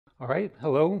All right,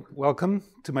 hello, welcome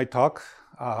to my talk.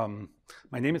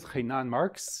 My name is Cheinan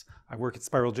Marks. I work at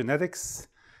Spiral Genetics,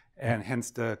 and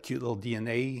hence the cute little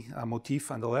DNA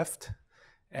motif on the left.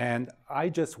 And I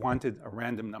just wanted a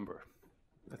random number.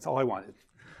 That's all I wanted.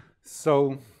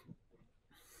 So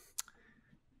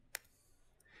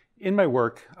in my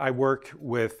work, I work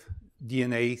with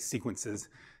DNA sequences.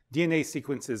 DNA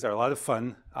sequences are a lot of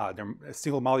fun. They're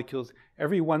single molecules.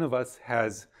 Every one of us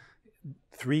has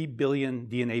 3 billion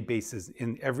DNA bases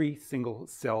in every single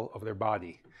cell of their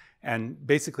body. And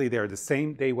basically they're the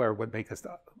same. They are what make us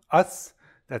us.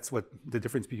 That's what the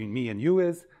difference between me and you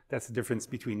is. That's the difference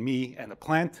between me and a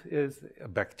plant is, a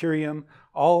bacterium.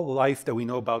 All life that we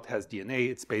know about has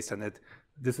DNA. It's based on it.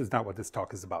 This is not what this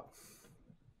talk is about.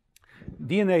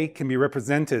 DNA can be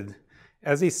represented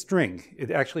as a string. It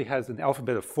actually has an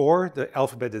alphabet of 4. The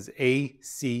alphabet is A,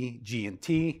 C, G, and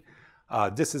T.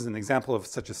 This is an example of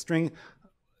such a string.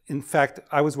 In fact,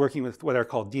 I was working with what are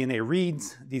called DNA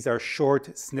reads. These are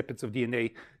short snippets of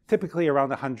DNA, typically around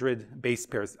 100 base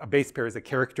pairs. A base pair is a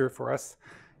character for us.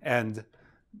 And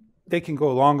they can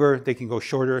go longer, they can go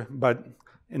shorter. But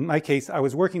in my case, I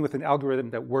was working with an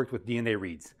algorithm that worked with DNA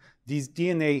reads. These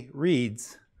DNA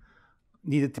reads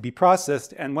needed to be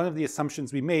processed. And one of the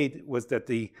assumptions we made was that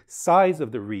the size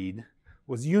of the read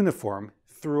was uniform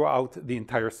throughout the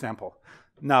entire sample.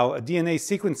 Now, a DNA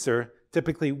sequencer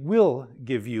typically will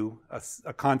give you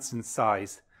a constant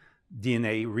size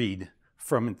DNA read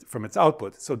from its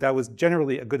output. So that was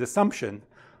generally a good assumption,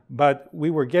 but we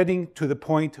were getting to the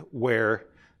point where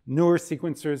newer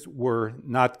sequencers were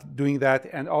not doing that,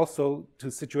 and also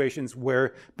to situations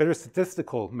where better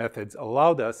statistical methods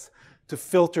allowed us to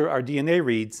filter our DNA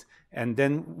reads, and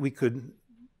then we could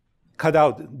cut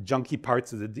out junky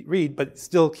parts of the read, but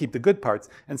still keep the good parts.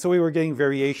 And so we were getting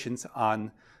variations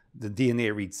on the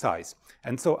DNA read size.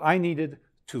 And so I needed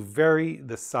to vary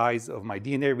the size of my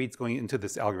DNA reads going into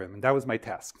this algorithm, and that was my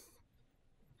task.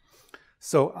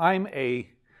 So I'm a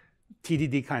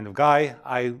TDD kind of guy.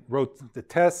 I wrote the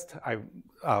test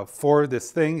for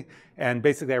this thing, and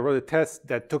basically I wrote a test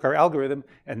that took our algorithm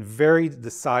and varied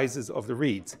the sizes of the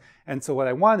reads. And so what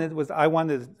I wanted was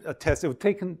a test. It would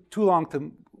take too long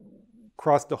to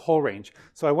cross the whole range.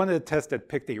 So I wanted a test that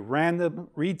picked a random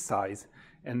read size,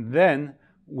 and then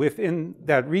within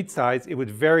that read size, it would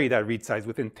vary that read size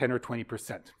within 10 or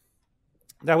 20%.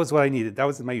 That was what I needed. That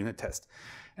was my unit test.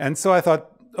 And so I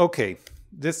thought, okay,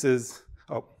 this is,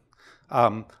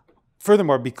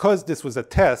 furthermore, because this was a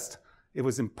test, it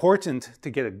was important to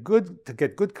get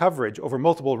good coverage over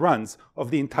multiple runs of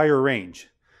the entire range.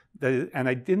 And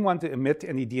I didn't want to omit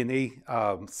any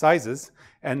DNA sizes.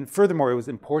 And furthermore, it was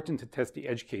important to test the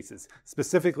edge cases.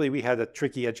 Specifically, we had a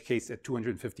tricky edge case at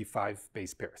 255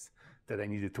 base pairs that I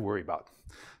needed to worry about.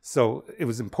 So it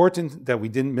was important that we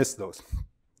didn't miss those.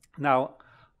 Now,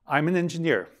 I'm an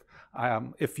engineer.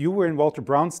 If you were in Walter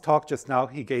Brown's talk just now,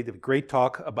 he gave a great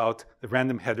talk about the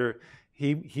random header.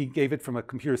 He gave it from a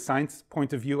computer science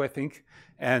point of view, I think,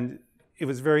 and it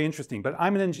was very interesting. But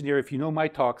I'm an engineer. If you know my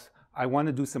talks, I want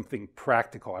to do something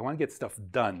practical. I want to get stuff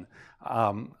done.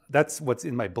 That's what's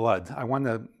in my blood. I want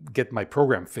to get my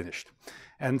program finished.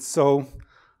 And so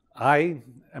I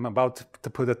am about to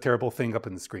put a terrible thing up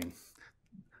on the screen.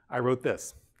 I wrote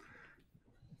this.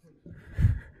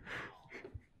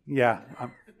 Yeah.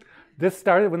 This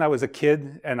started when I was a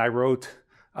kid, and I wrote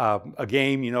a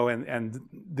game, you know, and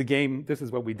the game, this is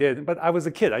what we did. But I was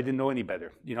a kid. I didn't know any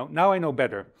better. You know, now I know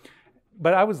better.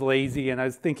 But I was lazy, and I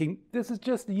was thinking, this is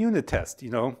just a unit test,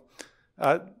 you know.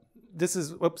 This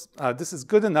is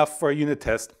good enough for a unit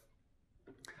test.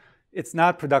 It's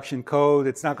not production code.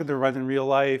 It's not going to run in real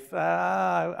life.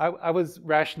 I was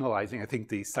rationalizing, I think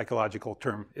the psychological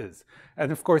term is. And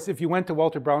of course, if you went to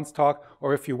Walter Brown's talk,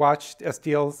 or if you watched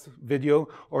STL's video,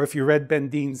 or if you read Ben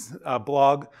Dean's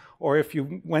blog, or if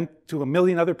you went to a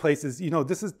million other places, you know,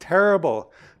 this is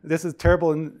terrible. This is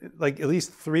terrible in like at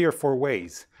least 3 or 4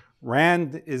 ways.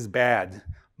 Rand is bad.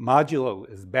 Modulo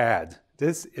is bad.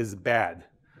 This is bad.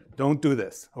 Don't do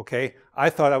this, okay? I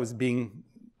thought I was being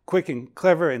quick and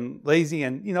clever and lazy,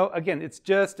 and you know, again, it's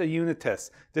just a unit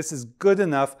test. This is good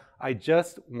enough. I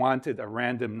just wanted a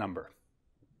random number.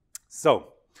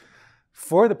 So,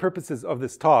 for the purposes of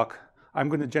this talk, I'm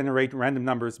going to generate random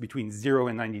numbers between 0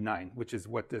 and 99, which is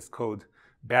what this code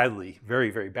badly, very,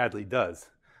 very badly does,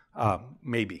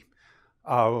 maybe.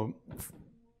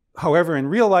 However, in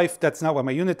real life, that's not what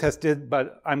my unit test did,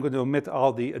 but I'm going to omit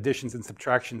all the additions and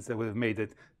subtractions that would have made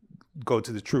it go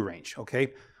to the true range,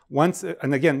 okay? Once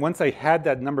I had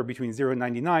that number between 0 and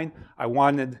 99, I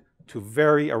wanted to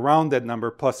vary around that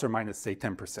number plus or minus, say,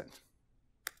 10%.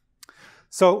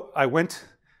 So I went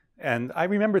And I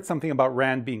remembered something about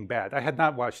RAND being bad. I had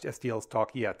not watched STL's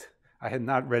talk yet. I had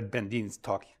not read Bendine's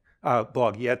talk,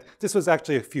 blog yet. This was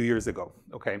actually a few years ago,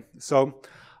 okay? So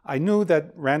I knew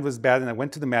that RAND was bad, and I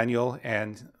went to the manual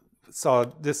and saw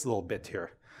this little bit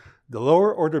here. The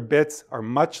lower order bits are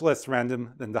much less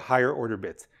random than the higher order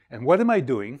bits. And what am I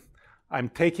doing? I'm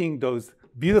taking those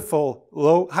beautiful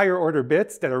higher order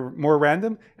bits that are more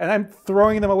random, and I'm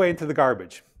throwing them away into the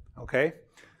garbage, okay?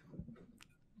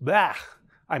 Blah!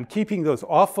 I'm keeping those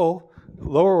awful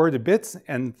lower order bits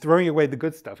and throwing away the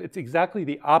good stuff. It's exactly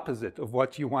the opposite of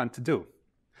what you want to do.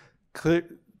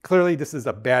 Clearly, this is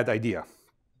a bad idea.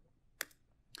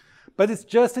 But it's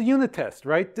just a unit test,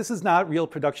 right? This is not real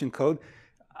production code.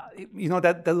 You know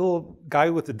that little guy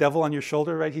with the devil on your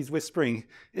shoulder, right? He's whispering,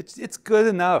 it's good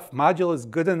enough. Modulo is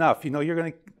good enough. You know, you're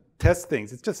going to test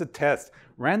things. It's just a test.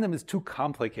 Random is too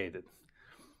complicated.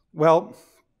 Well,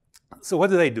 so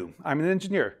what did I do? I'm an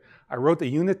engineer. I wrote a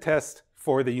unit test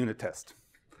for the unit test.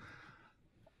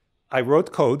 I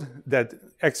wrote code that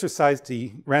exercised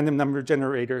the random number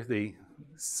generator, the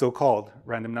so-called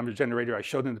random number generator I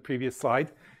showed in the previous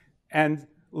slide, and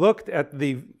looked at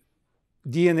the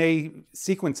DNA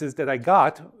sequences that I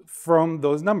got from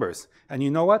those numbers. And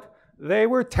you know what? They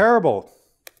were terrible.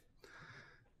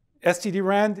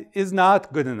 std-rand is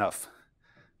not good enough.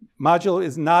 Modulo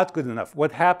is not good enough.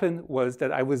 What happened was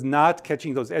that I was not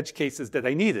catching those edge cases that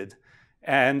I needed.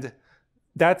 And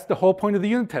that's the whole point of the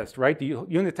unit test, right? The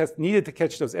unit test needed to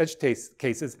catch those edge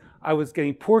cases. I was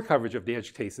getting poor coverage of the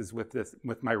edge cases with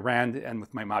my RAND and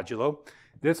with my modulo.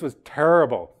 This was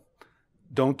terrible.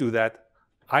 Don't do that.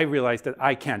 I realized that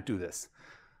I can't do this.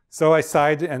 So I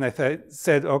sighed and I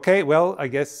said, okay, well, I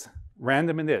guess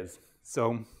random it is.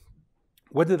 So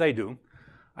what did I do?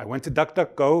 I went to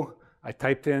DuckDuckGo. I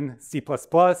typed in C++,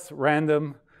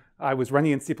 random. I was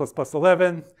running in C++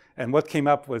 11, and what came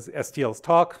up was STL's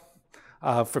talk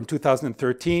from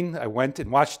 2013. I went and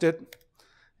watched it,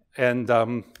 and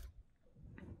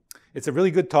it's a really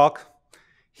good talk.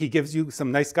 He gives you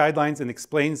some nice guidelines and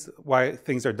explains why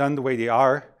things are done the way they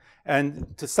are.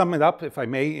 And to sum it up, if I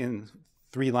may, in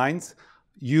 3 lines,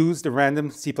 use the random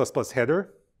C++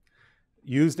 header,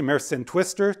 use the Mersenne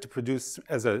twister to produce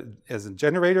as a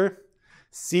generator,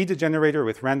 seed the generator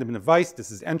with random device,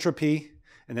 this is entropy,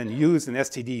 and then use an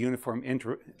STD uniform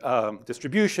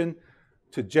distribution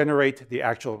to generate the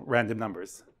actual random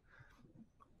numbers.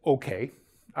 Okay,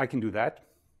 I can do that.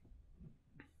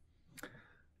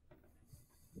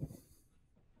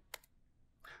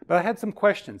 But I had some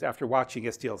questions after watching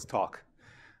STL's talk.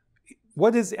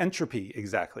 What is entropy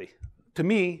exactly? To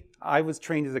me, I was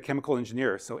trained as a chemical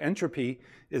engineer, so entropy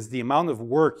is the amount of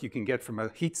work you can get from a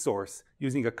heat source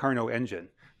using a Carnot engine.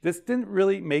 This didn't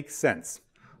really make sense,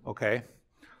 okay?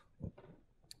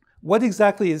 What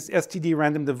exactly is STD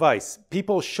random device?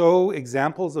 People show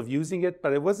examples of using it,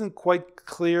 but it wasn't quite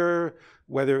clear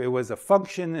whether it was a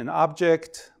function, an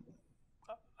object.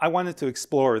 I wanted to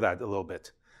explore that a little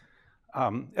bit.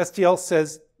 STL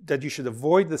says that you should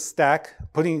avoid the stack,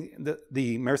 putting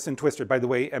the Mersenne twister. By the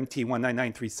way,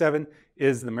 MT19937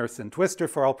 is the Mersenne twister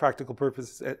for all practical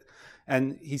purposes.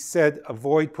 And he said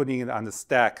avoid putting it on the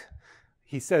stack.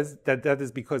 He says that that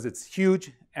is because it's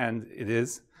huge, and it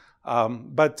is.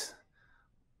 But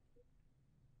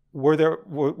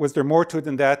was there more to it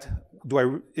than that?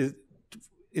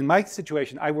 In my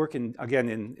situation, I work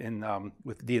again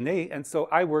with DNA, and so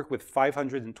I work with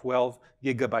 512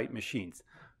 gigabyte machines.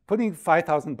 Putting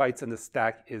 5,000 bytes on the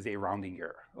stack is a rounding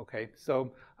error, okay?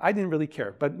 So I didn't really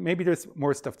care, but maybe there's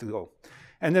more stuff to go.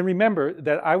 And then remember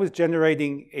that I was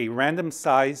generating a random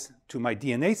size to my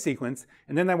DNA sequence,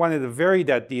 and then I wanted to vary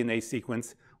that DNA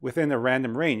sequence within a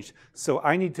random range. So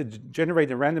I need to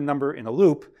generate a random number in a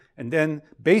loop, and then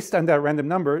based on that random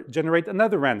number, generate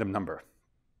another random number.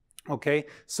 Okay,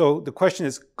 so the question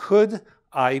is, could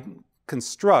I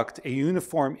construct a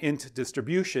uniform int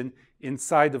distribution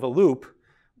inside of a loop?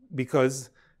 Because,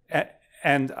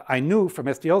 and I knew from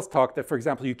STL's talk that, for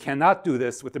example, you cannot do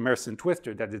this with the Mersenne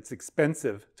twister, that it's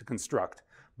expensive to construct.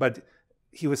 But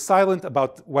he was silent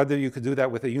about whether you could do that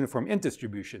with a uniform int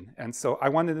distribution. And so I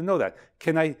wanted to know that.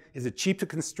 Is it cheap to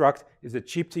construct? Is it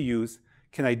cheap to use?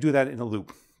 Can I do that in a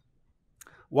loop?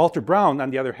 Walter Brown,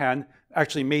 on the other hand,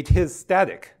 actually made his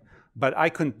static. But I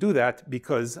couldn't do that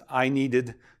because I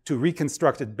needed to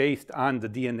reconstruct it based on the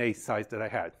DNA size that I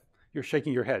had. You're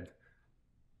shaking your head.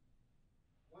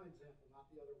 One example, not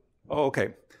the other one. Oh,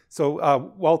 okay.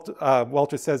 So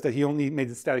Walter says that he only made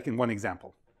it static in one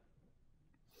example.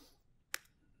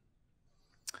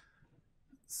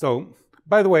 So,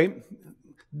 by the way,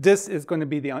 this is going to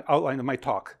be the outline of my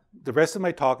talk. The rest of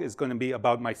my talk is going to be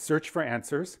about my search for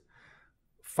answers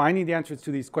finding the answers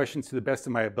to these questions to the best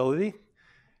of my ability.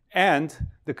 And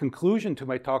the conclusion to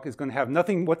my talk is going to have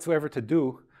nothing whatsoever to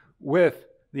do with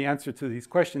the answer to these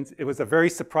questions. It was a very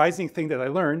surprising thing that I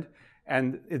learned,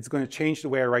 and it's going to change the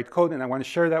way I write code, and I want to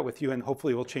share that with you, and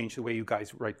hopefully it will change the way you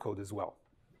guys write code as well.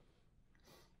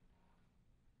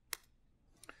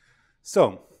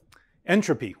 So,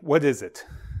 entropy, what is it?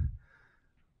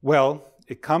 Well,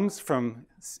 it comes from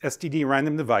STD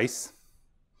random device.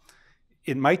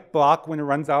 It might block when it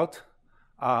runs out.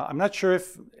 I'm not sure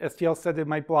if STL said it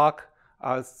might block.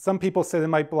 Some people said it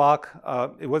might block.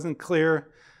 It wasn't clear.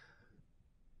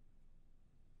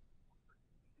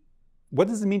 What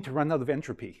does it mean to run out of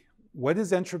entropy? What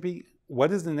is entropy?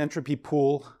 What is an entropy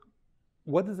pool?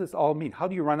 What does this all mean? How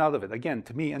do you run out of it? Again,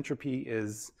 to me, entropy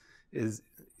is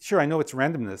sure, I know it's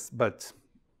randomness, but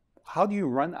how do you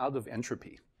run out of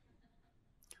entropy?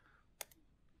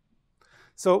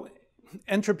 So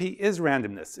entropy is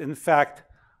randomness. In fact,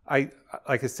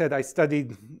 like I said, I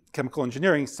studied chemical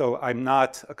engineering, so I'm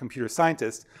not a computer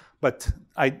scientist, but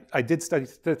I did study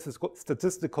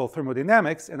statistical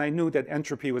thermodynamics, and I knew that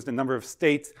entropy was the number of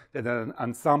states that an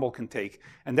ensemble can take,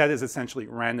 and that is essentially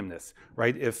randomness,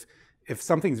 right? If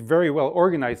something's very well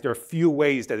organized, there are few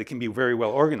ways that it can be very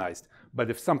well organized, but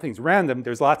if something's random,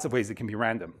 there's lots of ways it can be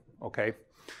random, okay?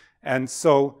 And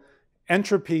so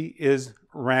entropy is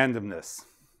randomness.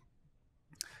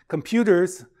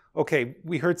 Computers, okay,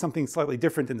 we heard something slightly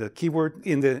different in the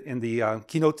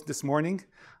keynote this morning,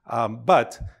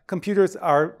 but computers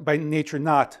are by nature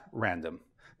not random.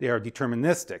 They are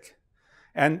deterministic.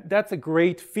 And that's a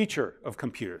great feature of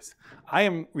computers. I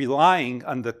am relying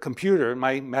on the computer,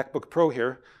 my MacBook Pro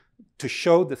here, to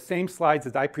show the same slides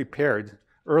that I prepared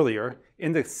earlier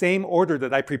in the same order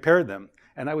that I prepared them.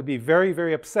 And I would be very,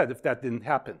 very upset if that didn't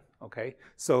happen, okay?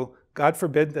 So God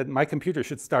forbid that my computer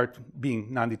should start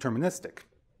being non-deterministic.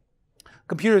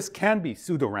 Computers can be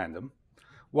pseudo-random.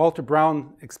 Walter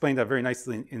Brown explained that very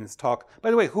nicely in his talk.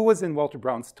 By the way, who was in Walter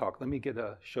Brown's talk? Let me get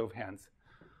a show of hands.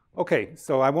 Okay,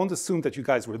 so I won't assume that you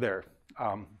guys were there.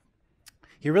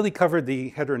 He really covered the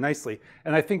header nicely,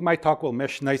 and I think my talk will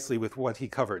mesh nicely with what he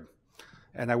covered,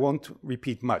 and I won't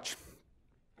repeat much.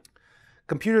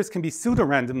 Computers can be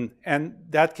pseudo-random, and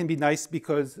that can be nice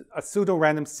because a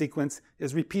pseudo-random sequence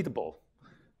is repeatable.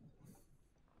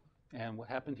 And what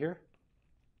happened here?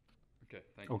 Okay,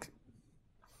 thank you. Okay.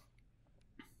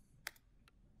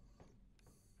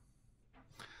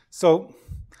 So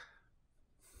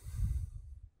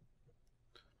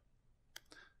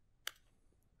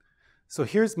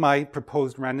here's my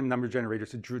proposed random number generator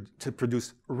to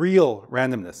produce real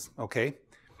randomness, okay?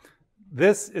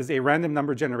 This is a random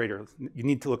number generator. You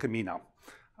need to look at me now.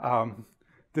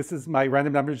 This is my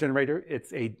random number generator.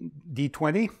 It's a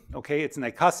D20, okay? It's an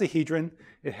icosahedron.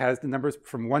 It has the numbers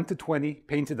from 1 to 20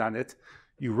 painted on it.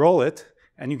 You roll it,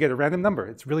 and you get a random number.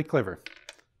 It's really clever.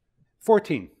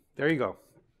 14, there you go.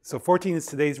 So 14 is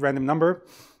today's random number.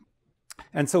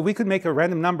 And so we could make a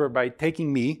random number by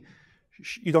taking me,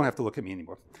 you don't have to look at me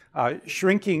anymore,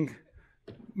 shrinking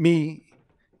me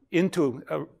into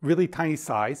a really tiny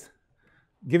size,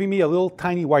 giving me a little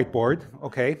tiny whiteboard,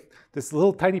 okay? This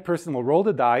little tiny person will roll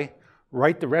the die,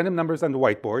 write the random numbers on the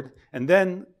whiteboard, and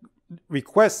then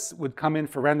requests would come in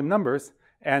for random numbers,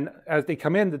 and as they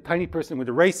come in, the tiny person would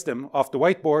erase them off the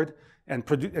whiteboard and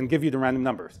give you the random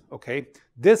numbers, okay?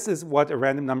 This is what a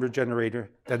random number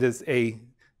generator, that is a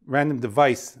random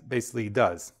device, basically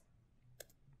does.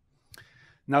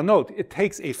 Now note, it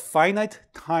takes a finite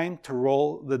time to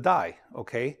roll the die,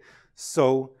 okay?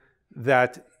 So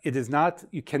that it is not,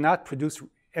 you cannot produce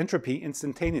entropy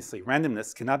instantaneously.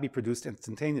 Randomness cannot be produced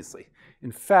instantaneously.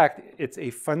 In fact, it's a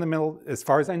fundamental, as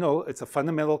far as I know, it's a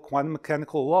fundamental quantum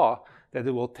mechanical law that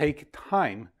it will take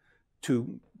time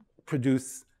to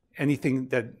produce anything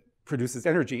that produces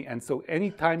energy. And so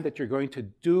any time that you're going to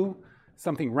do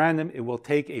something random, it will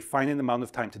take a finite amount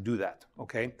of time to do that,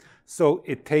 okay? So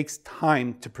it takes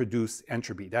time to produce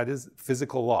entropy. That is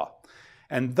physical law.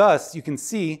 And thus, you can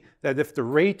see that if the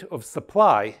rate of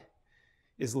supply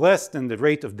is less than the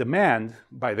rate of demand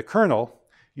by the kernel,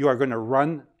 you are going to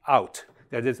run out.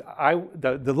 That is,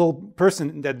 the little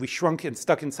person that we shrunk and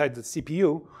stuck inside the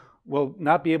CPU will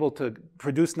not be able to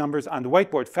produce numbers on the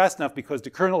whiteboard fast enough because the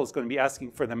kernel is going to be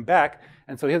asking for them back,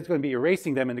 and so he's going to be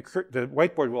erasing them, and the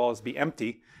whiteboard will always be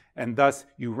empty, and thus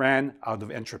you ran out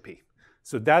of entropy.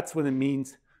 So that's what it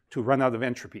means to run out of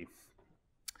entropy.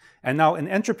 And now an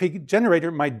entropy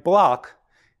generator might block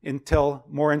until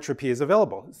more entropy is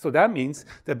available. So that means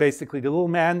that basically the little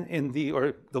man in the,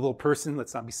 or the little person,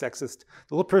 let's not be sexist,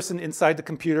 the little person inside the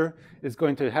computer is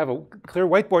going to have a clear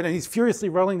whiteboard and he's furiously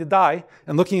rolling the die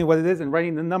and looking at what it is and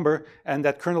writing the number, and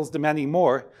that kernel's demanding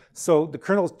more. So the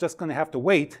kernel's just going to have to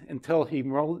wait until he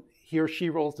or she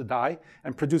rolls the die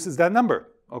and produces that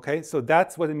number. Okay, so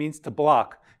that's what it means to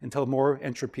block until more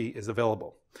entropy is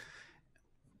available.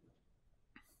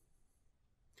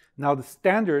 Now, the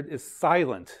standard is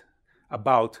silent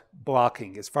about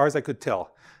blocking, as far as I could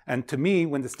tell. And to me,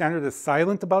 when the standard is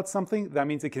silent about something, that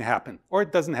means it can happen, or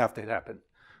it doesn't have to happen.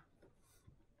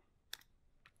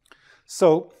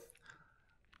 So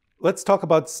let's talk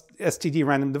about STD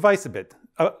random device a bit.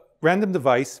 A random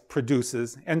device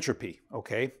produces entropy,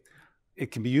 okay? It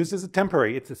can be used as a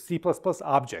temporary. It's a C++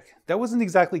 object. That wasn't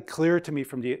exactly clear to me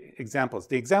from the examples.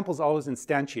 The example's always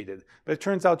instantiated, but it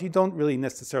turns out you don't really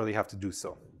necessarily have to do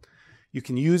so. You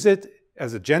can use it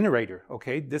as a generator,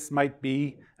 okay? This might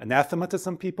be anathema to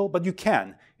some people, but you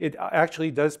can. It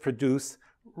actually does produce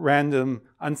random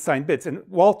unsigned bits. And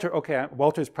Walter, okay,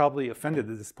 Walter's probably offended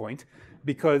at this point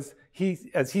because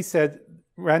as he said,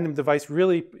 random device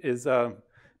really is,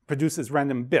 produces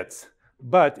random bits.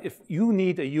 But if you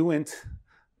need a uint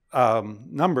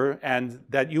number and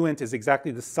that uint is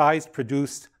exactly the size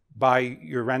produced by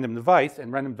your random device,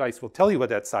 and random device will tell you what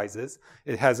that size is,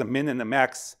 it has a min and a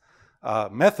max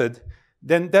method,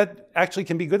 then that actually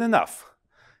can be good enough.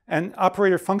 An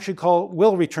operator function call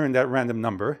will return that random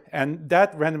number, and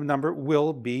that random number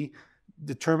will be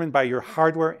determined by your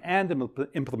hardware and the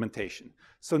implementation.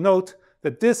 So note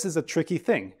that this is a tricky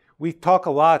thing. We talk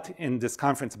a lot in this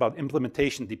conference about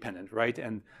implementation dependent, right?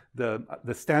 And the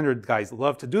standard guys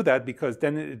love to do that because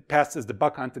then it passes the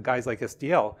buck on to guys like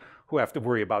STL who have to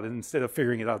worry about it instead of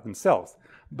figuring it out themselves.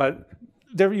 But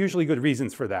there are usually good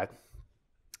reasons for that.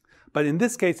 But in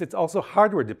this case, it's also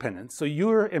hardware dependent. So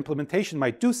your implementation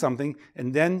might do something,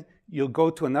 and then you'll go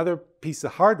to another piece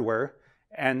of hardware,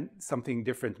 and something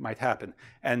different might happen.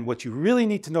 And what you really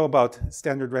need to know about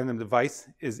standard random device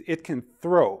is it can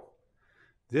throw.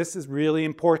 This is really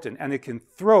important, and it can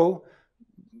throw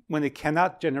when it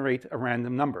cannot generate a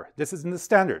random number. This is in the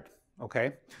standard,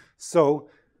 okay? So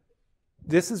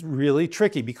this is really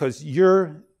tricky because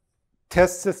your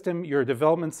test system, your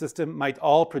development system might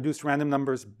all produce random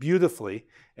numbers beautifully,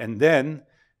 and then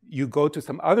you go to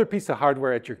some other piece of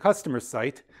hardware at your customer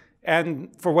site, and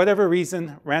for whatever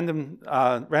reason, random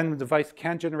device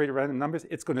can't generate random numbers,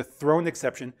 it's going to throw an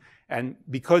exception, and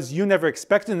because you never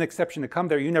expected an exception to come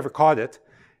there, you never caught it,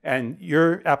 and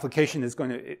your application is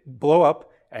going to blow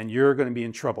up, and you're going to be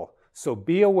in trouble. So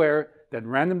be aware that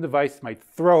random device might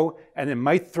throw, and it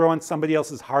might throw on somebody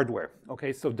else's hardware.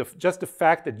 Okay, so just the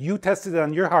fact that you tested it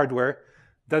on your hardware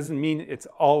doesn't mean it's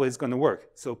always going to work.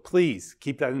 So please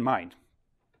keep that in mind.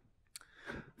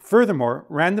 Furthermore,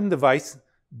 random device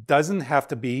doesn't have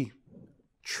to be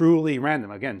truly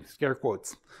random. Again, scare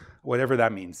quotes, whatever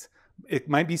that means. It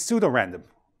might be pseudo-random,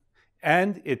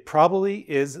 and it probably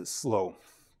is slow.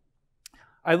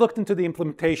 I looked into the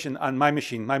implementation on my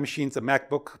machine. My machine's a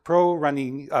MacBook Pro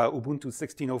running Ubuntu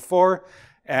 16.04,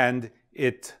 and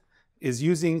it is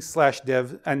using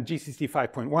 /dev and GCC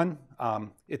 5.1.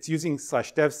 It's using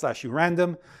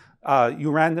 /dev/urandom.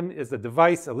 Urandom is a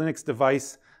device, a Linux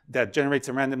device that generates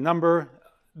a random number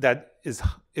that is,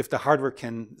 if the hardware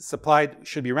can supply it,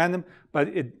 should be random. But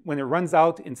when it runs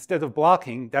out, instead of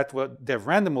blocking, that's what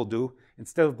dev-random will do.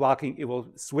 Instead of blocking, it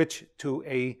will switch to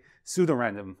a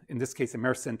pseudo-random, in this case a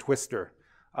Mersenne twister,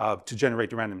 to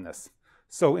generate the randomness.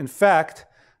 So in fact,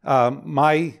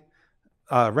 my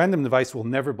random device will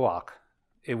never block.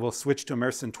 It will switch to a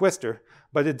Mersenne twister,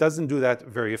 but it doesn't do that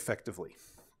very effectively.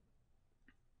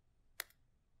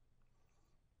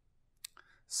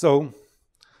 So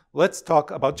let's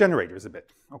talk about generators a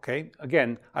bit, okay?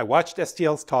 Again, I watched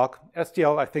STL's talk.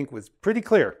 STL, I think, was pretty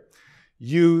clear.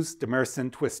 Use the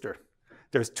Mersenne twister.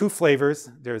 There's two flavors.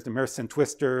 There's the Mersenne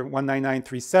twister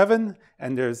 19937,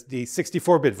 and there's the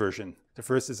 64-bit version. The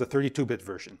first is a 32-bit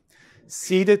version.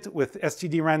 Seed it with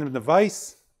STD random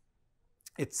device.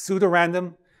 It's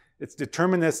pseudo-random. It's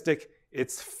deterministic.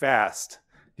 It's fast.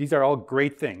 These are all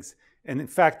great things. And in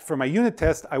fact, for my unit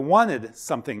test, I wanted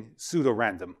something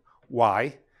pseudo-random.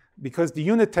 Why? Because the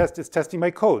unit test is testing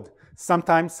my code.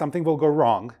 Sometimes something will go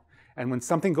wrong. And when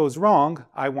something goes wrong,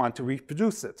 I want to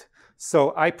reproduce it.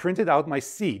 So I printed out my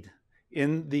seed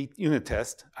in the unit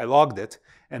test. I logged it.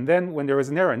 And then when there was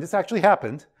an error, and this actually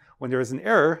happened, when there was an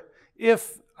error,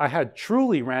 if I had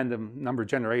truly random number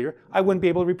generator, I wouldn't be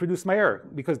able to reproduce my error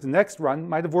because the next run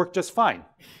might have worked just fine.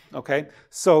 Okay?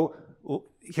 So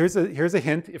here's a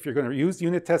hint. If you're going to use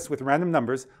unit tests with random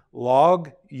numbers,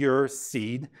 log your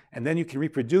seed, and then you can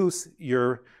reproduce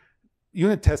your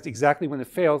unit test exactly when it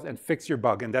fails and fix your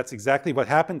bug. And that's exactly what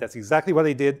happened. That's exactly what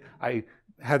I did. I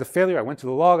had a failure. I went to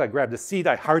the log. I grabbed the seed.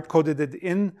 I hard-coded it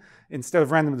in. Instead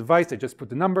of random device, I just put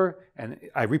the number, and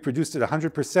I reproduced it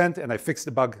 100%, and I fixed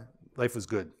the bug. Life was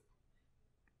good.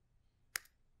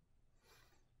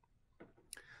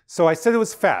 So I said it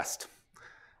was fast.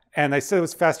 And I said it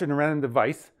was faster than a random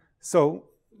device. So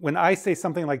when I say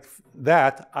something like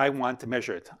that, I want to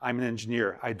measure it. I'm an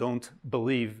engineer. I don't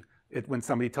believe it when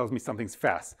somebody tells me something's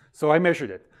fast. So I measured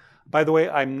it. By the way,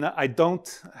 I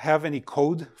don't have any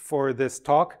code for this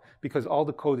talk because all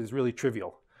the code is really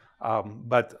trivial.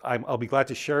 But I'll be glad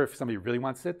to share if somebody really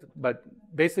wants it. But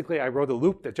basically, I wrote a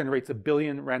loop that generates 1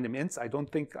 billion random ints. I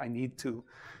don't think I need to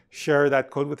share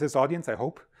that code with this audience, I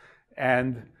hope.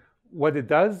 And what it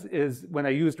does is when I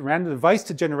used random device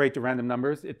to generate the random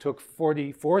numbers, it took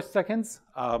 44 seconds.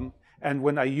 And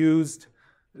when I used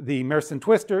the Mersenne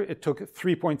twister, it took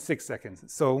 3.6 seconds.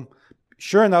 So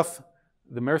sure enough,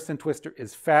 the Mersenne twister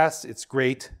is fast, it's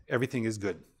great, everything is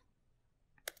good.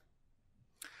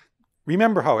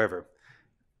 Remember, however,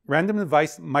 random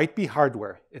device might be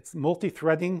hardware. It's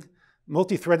multi-threading.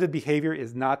 Multi-threaded behavior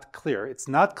is not clear. It's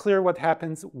not clear what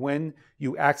happens when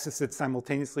you access it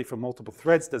simultaneously from multiple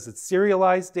threads. Does it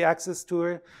serialize the access to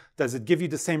it? Does it give you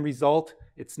the same result?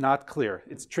 It's not clear.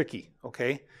 It's tricky,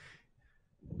 okay?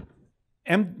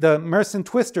 And the Mersenne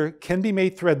twister can be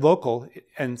made thread local,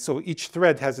 and so each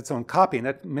thread has its own copy, and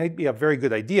that may be a very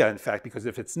good idea, in fact, because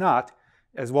if it's not,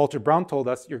 as Walter Brown told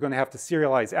us, you're going to have to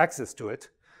serialize access to it.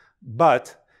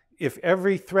 But if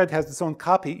every thread has its own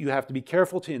copy, you have to be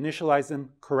careful to initialize them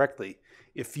correctly.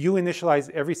 If you initialize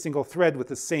every single thread with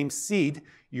the same seed,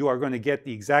 you are going to get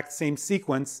the exact same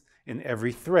sequence in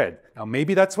every thread. Now,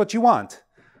 maybe that's what you want,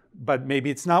 but maybe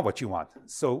it's not what you want.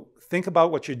 So think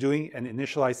about what you're doing and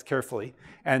initialize carefully.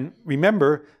 And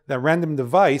remember that random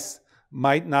device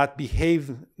might not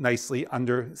behave nicely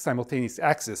under simultaneous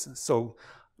access. So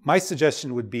my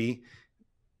suggestion would be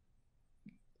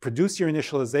produce your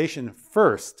initialization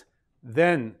first,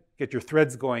 then get your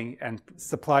threads going and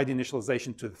supply the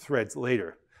initialization to the threads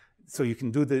later. So you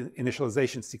can do the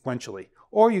initialization sequentially.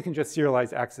 Or you can just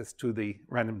serialize access to the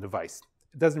random device.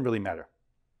 It doesn't really matter.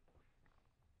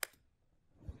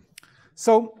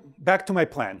 So back to my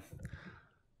plan.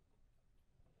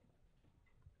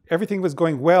 Everything was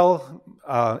going well.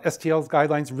 STLs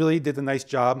guidelines really did a nice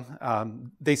job.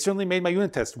 They certainly made my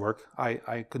unit test work.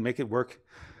 I could make it work.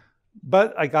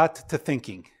 But I got to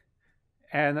thinking.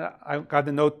 And I got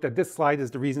the note that this slide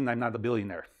is the reason I'm not a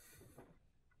billionaire.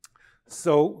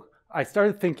 So I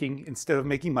started thinking instead of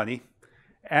making money.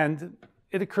 And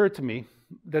it occurred to me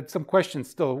that some questions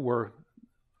still were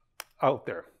out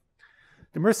there.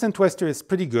 The Mersenne twister is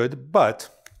pretty good, but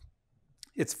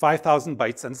it's 5,000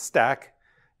 bytes on the stack,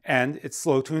 and it's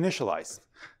slow to initialize.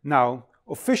 Now,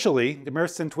 officially, the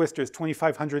Mersenne twister is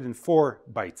 2,504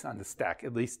 bytes on the stack,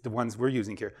 at least the ones we're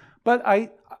using here. But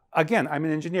again, I'm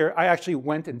an engineer. I actually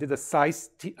went and did a size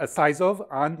of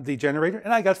on the generator,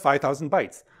 and I got 5,000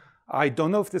 bytes. I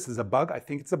don't know if this is a bug. I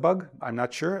think it's a bug. I'm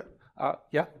not sure.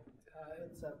 Yeah?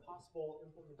 It's a possible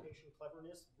implementation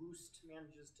cleverness. Boost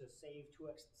manages to save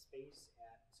 2x the space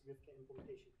at significant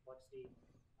implementation complexity.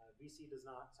 VC does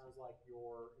not. Sounds like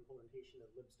your implementation of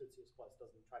libstd++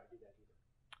 doesn't try to do that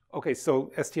either. Okay,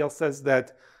 so STL says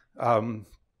that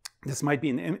this might be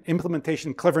an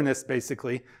implementation cleverness,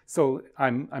 basically. So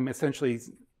I'm essentially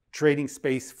trading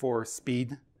space for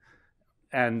speed,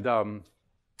 and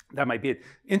that might be it.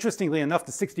 Interestingly enough,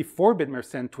 the 64-bit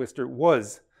Mersenne twister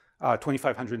was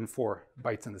 2,504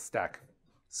 bytes in the stack.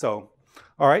 So,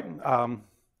 all right.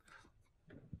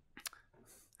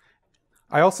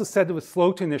 I also said it was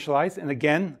slow to initialize, and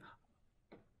again,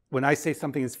 when I say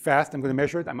something is fast, I'm going to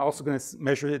measure it. I'm also going to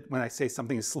measure it when I say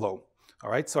something is slow.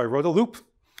 All right, so I wrote a loop.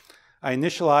 I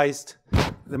initialized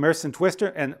the Mersenne twister,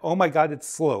 and oh my God, it's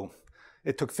slow.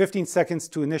 It took 15 seconds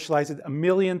to initialize it 1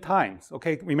 million times.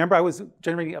 Okay, remember I was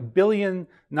generating 1 billion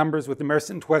numbers with the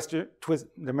Mersenne twister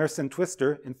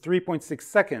in 3.6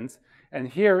 seconds, and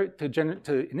here to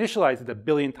initialize it 1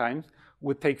 billion times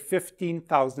would take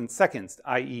 15,000 seconds,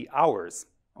 i.e. hours.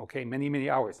 Okay, many, many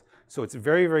hours. So it's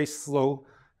very, very slow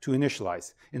to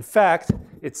initialize. In fact,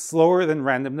 it's slower than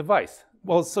random device.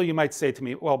 Well, so you might say to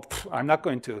me, well, I'm not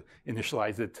going to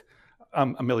initialize it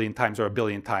 1 million times or 1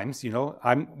 billion times. You know,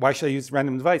 why should I use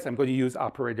random device? I'm going to use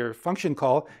operator function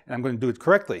call, and I'm going to do it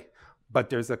correctly.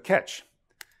 But there's a catch.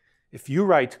 If you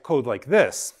write code like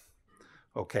this,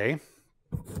 okay,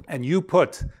 and you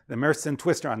put the Mersenne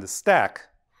twister on the stack,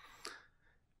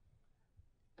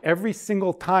 every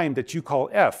single time that you call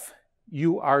f,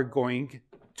 you are going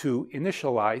to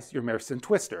initialize your Mersenne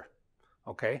twister,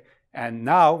 okay? And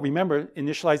now, remember,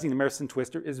 initializing the Mersenne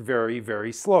twister is very,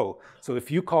 very slow. So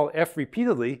if you call f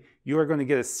repeatedly, you are going to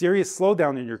get a serious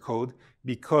slowdown in your code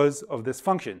because of this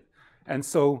function. And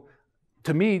so,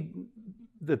 to me,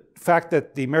 the fact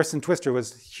that the Mersenne twister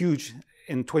was huge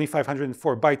in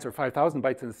 2,504 bytes or 5,000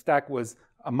 bytes in the stack was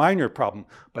a minor problem.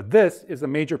 But this is a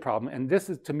major problem, and this,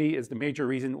 is, to me, is the major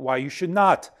reason why you should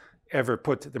not ever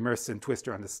put the Mersenne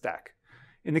twister on the stack.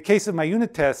 In the case of my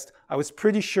unit test, I was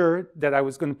pretty sure that I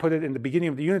was going to put it in the beginning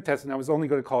of the unit test, and I was only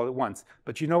going to call it once.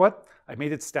 But you know what? I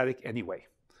made it static anyway.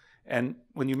 And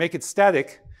when you make it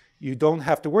static, you don't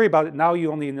have to worry about it. Now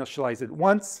you only initialize it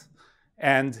once,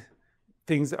 and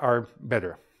things are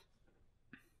better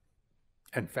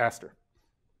and faster.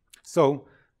 So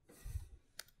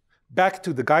back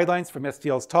to the guidelines from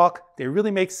STL's talk, they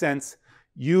really make sense.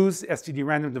 Use std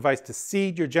random device to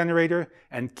seed your generator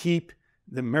and keep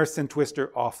the Mersenne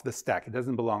twister off the stack. It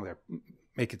doesn't belong there.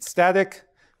 Make it static,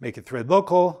 make it thread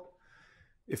local.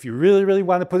 If you really, really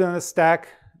want to put it on a stack,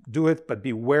 do it, but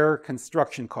beware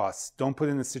construction costs. Don't put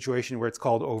it in a situation where it's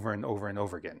called over and over and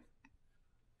over again.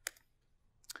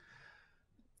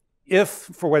 If,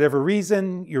 for whatever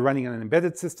reason, you're running on an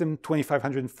embedded system,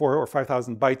 2,504 or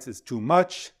 5,000 bytes is too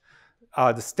much.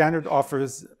 The standard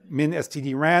offers min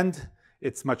std rand.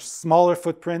 It's much smaller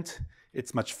footprint.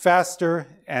 It's much faster,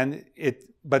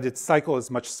 but its cycle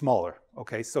is much smaller.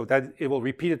 Okay, so that it will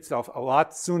repeat itself a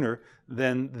lot sooner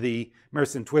than the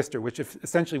Mersenne twister, which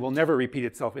essentially will never repeat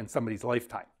itself in somebody's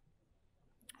lifetime.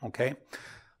 Okay.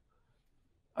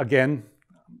 Again,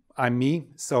 I'm me,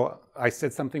 so I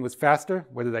said something was faster.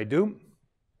 What did I do?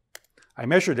 I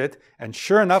measured it, and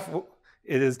sure enough,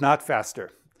 it is not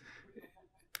faster.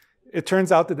 It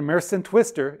turns out that the Mersenne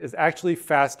twister is actually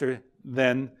faster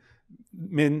than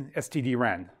min std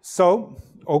rand. So,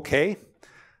 okay,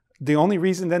 the only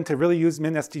reason then to really use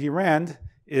min std rand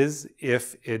is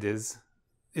if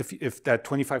that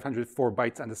 2,504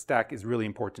 bytes on the stack is really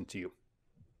important to you.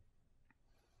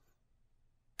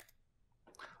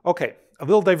 Okay, a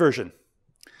little diversion.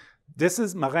 This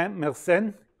is Marin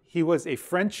Mersenne. He was a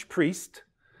French priest,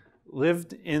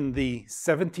 lived in the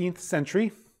 17th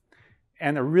century,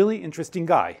 and a really interesting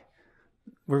guy.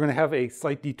 We're going to have a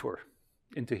slight detour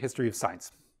into history of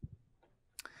science.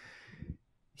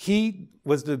 He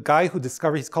was the guy who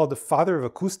discovered, he's called the father of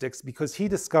acoustics because he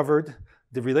discovered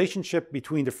the relationship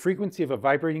between the frequency of a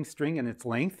vibrating string and its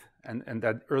length, and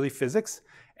that early physics,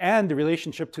 and the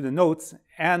relationship to the notes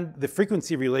and the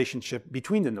frequency relationship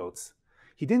between the notes.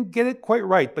 He didn't get it quite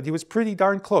right, but he was pretty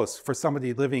darn close for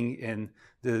somebody living in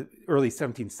the early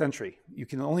 17th century. You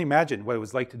can only imagine what it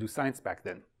was like to do science back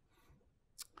then.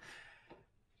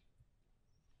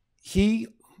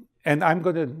 And I'm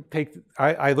going to take,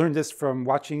 I learned this from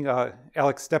watching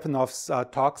Alex Stepanov's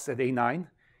talks at A9.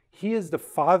 He is the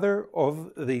father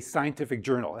of the scientific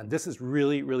journal, and this is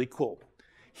really, really cool.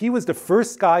 He was the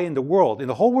first guy in the world, in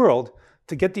the whole world,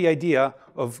 to get the idea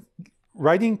of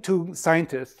writing to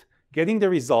scientists, getting the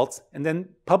results, and then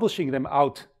publishing them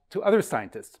out to other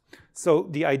scientists. So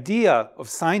the idea of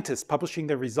scientists publishing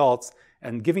their results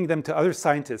and giving them to other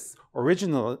scientists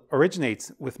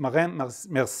originates with Marin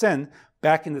Mersenne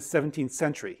back in the 17th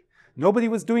century. Nobody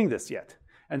was doing this yet.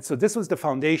 And so this was the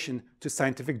foundation to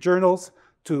scientific journals,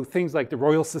 to things like the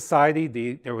Royal Society.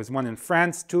 There was one in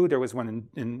France too. There was one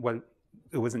in what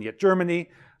it wasn't yet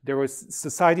Germany. There was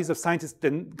societies of scientists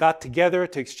that got together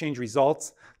to exchange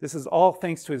results. This is all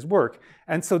thanks to his work.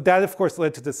 And so that, of course,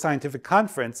 led to the scientific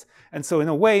conference. And so in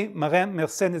a way, Marin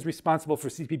Mersenne is responsible for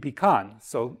CppCon.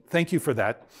 So thank you for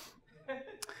that.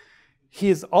 He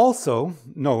is also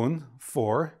known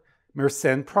for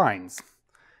Mersenne primes.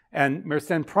 And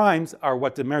Mersenne primes are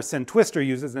what the Mersenne twister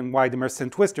uses and why the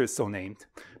Mersenne twister is so named.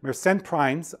 Mersenne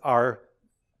primes are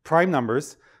prime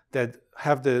numbers that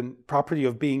have the property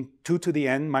of being 2 to the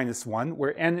n minus 1,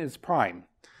 where n is prime.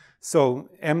 So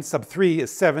m sub 3 is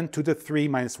 7, 2 to the 3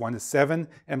 minus 1 is 7,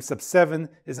 m sub 7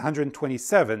 is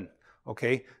 127,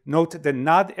 okay? Note that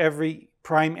not every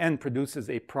prime n produces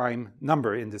a prime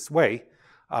number in this way,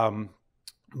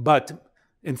 but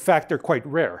in fact they're quite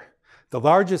rare. The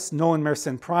largest known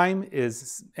Mersenne prime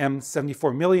is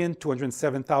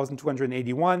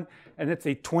M74,207,281, and it's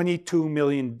a 22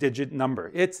 million digit number.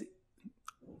 It's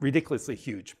ridiculously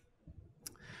huge.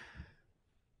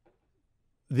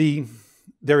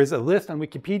 There is a list on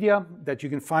Wikipedia that you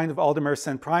can find of all the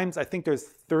Mersenne primes. I think there's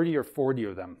 30 or 40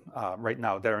 of them right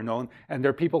now that are known, and there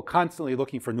are people constantly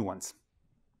looking for new ones.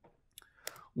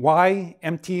 Why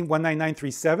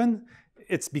MT19937?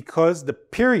 it's because the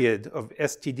period of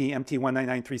STD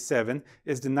MT19937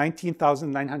 is the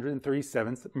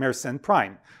 19,937th Mersenne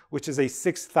prime, which is a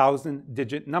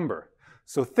 6,000-digit number.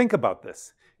 So think about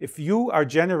this. If you are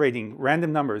generating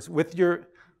random numbers with your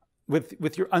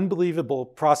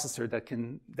unbelievable processor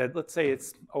that let's say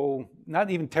it's, not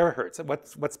even terahertz.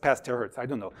 What's past terahertz? I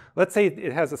don't know. Let's say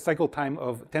it has a cycle time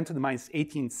of 10 to the minus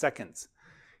 18 seconds.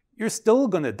 You're still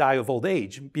going to die of old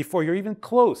age before you're even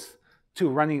close to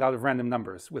running out of random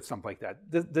numbers with something like that.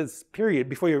 This period,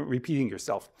 before you're repeating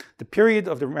yourself, the period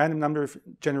of the random number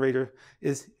generator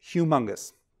is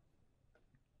humongous.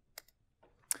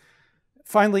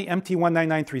 Finally,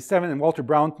 MT19937, and Walter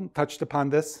Brown touched upon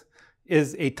this,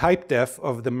 is a type def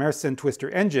of the Mersenne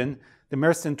twistor engine. The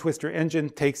Mersenne twistor engine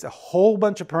takes a whole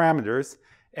bunch of parameters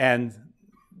and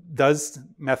does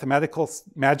mathematical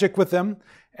magic with them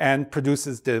and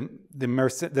produces the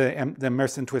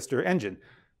Mersenne twistor engine.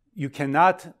 You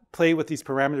cannot play with these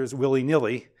parameters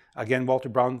willy-nilly. Again, Walter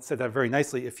Brown said that very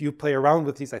nicely. If you play around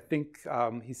with these, I think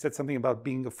he said something about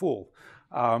being a fool.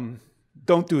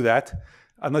 Don't do that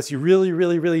unless you really,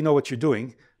 really, really know what you're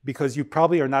doing, because you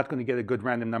probably are not going to get a good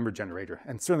random number generator,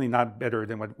 and certainly not better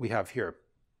than what we have here.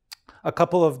 A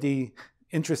couple of the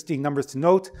interesting numbers to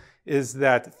note is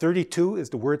that 32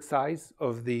 is the word size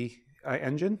of the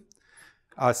engine.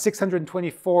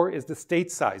 624 is the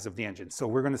state size of the engine. So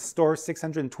we're going to store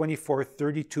 624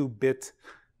 32-bit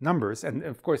numbers. And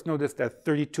of course, notice that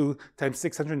 32 times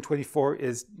 624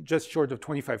 is just short of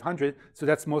 2,500. So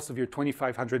that's most of your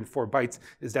 2,504 bytes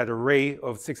is that array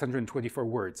of 624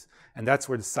 words. And that's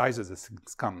where the size of this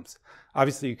comes.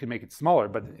 Obviously, you can make it smaller,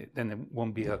 but then it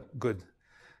won't be a good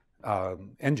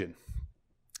engine.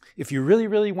 If you really,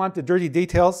 really want the dirty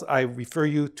details, I refer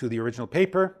you to the original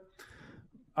paper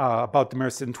about the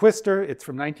Mersenne twister. It's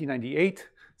from 1998.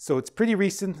 So it's pretty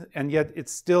recent, and yet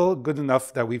it's still good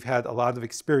enough that we've had a lot of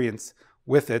experience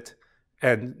with it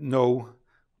and know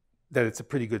that it's a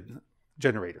pretty good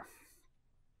generator.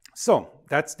 So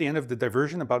that's the end of the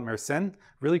diversion about Mersenne.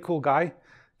 Really cool guy,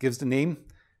 gives the name.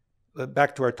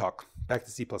 Back to our talk, back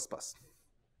to C++.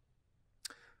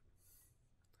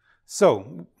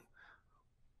 So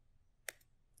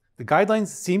the guidelines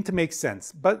seem to make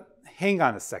sense, but hang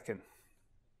on a second.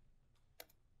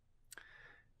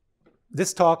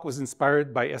 This talk was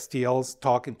inspired by STL's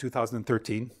talk in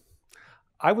 2013.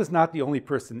 I was not the only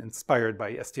person inspired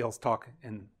by STL's talk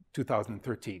in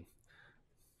 2013.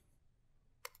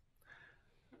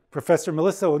 Professor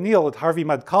Melissa O'Neill at Harvey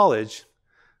Mudd College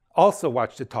also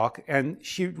watched the talk, and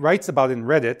she writes about it in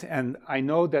Reddit, and I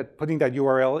know that putting that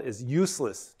URL is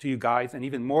useless to you guys, and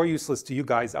even more useless to you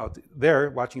guys out there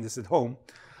watching this at home.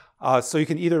 So you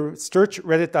can either search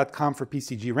reddit.com for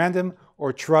PCGRandom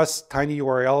or trust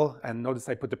tinyURL, and notice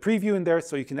I put the preview in there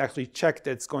so you can actually check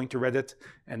that it's going to Reddit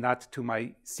and not to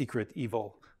my secret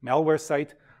evil malware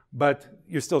site. But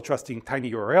you're still trusting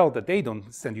tinyURL that they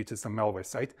don't send you to some malware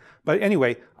site. But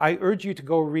anyway, I urge you to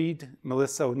go read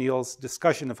Melissa O'Neill's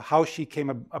discussion of how she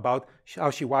came about,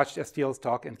 how she watched STL's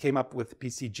talk and came up with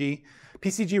PCG.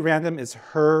 PCGRandom is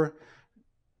her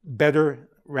better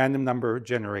random number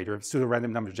generator,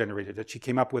 pseudo-random number generator that she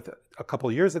came up with a couple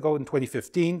of years ago in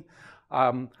 2015.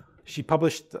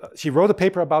 She wrote a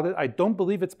paper about it. I don't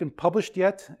believe it's been published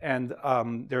yet. And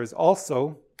there's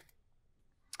also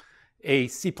a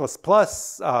C++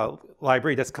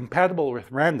 library that's compatible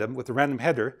with random, with a random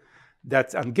header,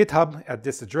 that's on GitHub at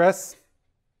this address.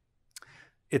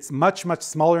 It's much, much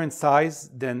smaller in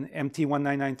size than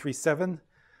MT19937,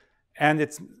 and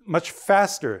it's much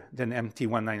faster than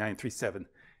MT19937.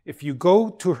 If you go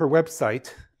to her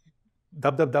website,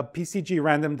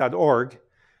 www.pcgrandom.org,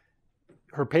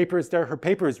 her paper is there. Her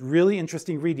paper is really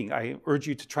interesting reading. I urge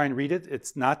you to try and read it.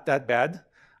 It's not that bad.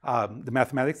 The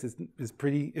mathematics is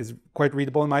quite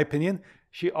readable in my opinion.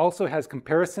 She also has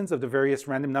comparisons of the various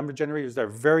random number generators that are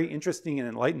very interesting and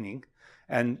enlightening.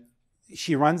 And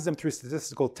she runs them through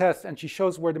statistical tests, and she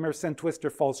shows where the Mersenne twister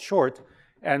falls short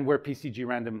and where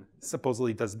PCGRandom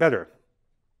supposedly does better.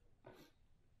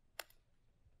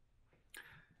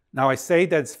 Now I say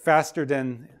that it's faster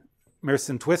than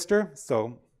Mersenne twister,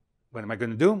 so what am I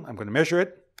going to do? I'm going to measure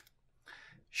it.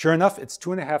 Sure enough, it's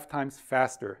 2.5 times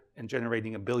faster in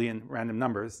generating 1 billion random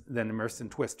numbers than the Mersenne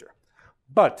twister.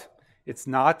 But it's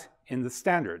not in the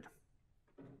standard.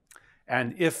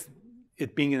 And if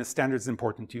it being in a standard is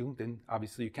important to you, then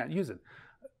obviously you can't use it.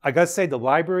 I gotta say, the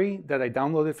library that I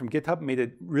downloaded from GitHub made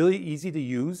it really easy to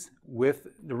use with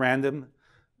the random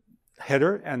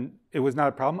header, and it was not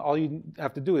a problem. All you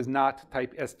have to do is not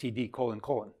type std :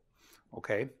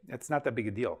 okay? It's not that big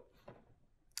a deal.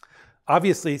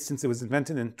 Obviously, since it was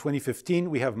invented in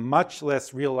 2015, we have much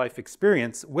less real-life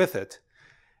experience with it.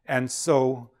 And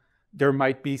so there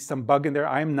might be some bug in there.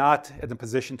 I'm not in a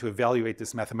position to evaluate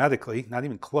this mathematically, not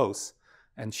even close.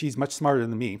 And she's much smarter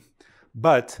than me.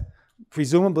 But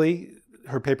presumably,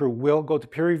 her paper will go to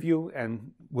peer review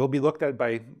and will be looked at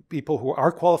by people who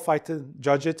are qualified to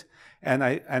judge it.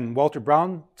 And Walter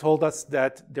Brown told us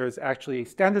that there's actually a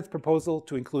standards proposal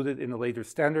to include it in a later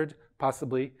standard,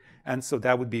 possibly. And so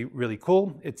that would be really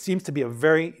cool. It seems to be a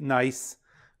very nice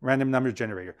random number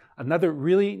generator. Another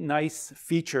really nice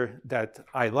feature that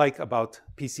I like about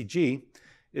PCG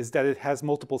is that it has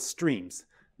multiple streams.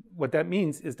 What that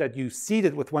means is that you seed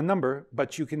it with one number,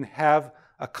 but you can have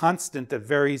a constant that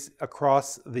varies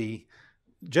across the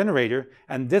generator,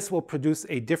 and this will produce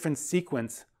a different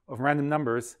sequence of random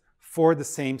numbers for the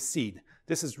same seed.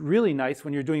 This is really nice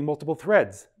when you're doing multiple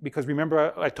threads, because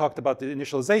remember I talked about the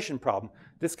initialization problem.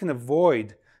 This can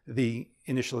avoid the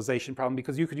initialization problem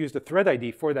because you could use the thread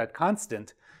ID for that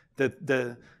constant.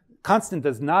 The constant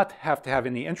does not have to have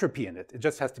any entropy in it. It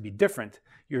just has to be different.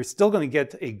 You're still going to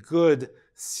get a good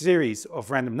series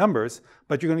of random numbers,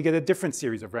 but you're going to get a different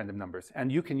series of random numbers.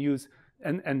 And you can use,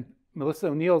 and Melissa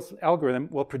O'Neill's algorithm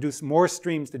will produce more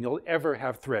streams than you'll ever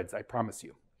have threads, I promise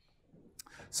you.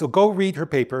 So go read her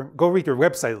paper, go read her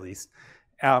website at least,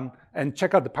 and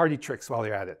check out the party tricks while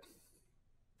you're at it.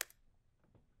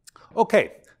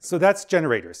 Okay, so that's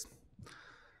generators.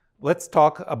 Let's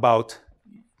talk about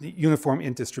the uniform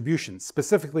int distribution.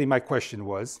 Specifically, my question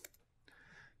was,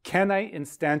 can I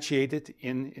instantiate it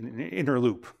in an inner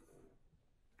loop?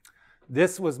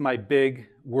 This was my big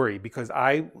worry because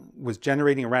I was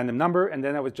generating a random number and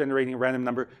then I was generating a random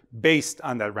number based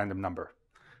on that random number.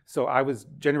 So I was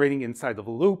generating inside of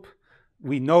a loop.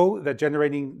 We know that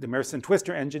generating the Mersenne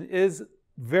twistor engine is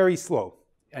very slow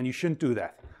and you shouldn't do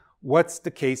that. What's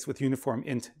the case with uniform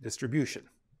int distribution?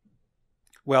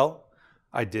 Well,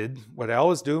 I did what I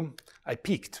always do. I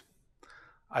peeked.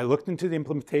 I looked into the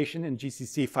implementation in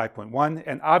GCC 5.1,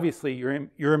 and obviously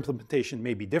your implementation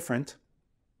may be different.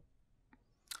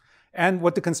 And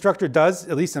what the constructor does,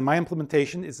 at least in my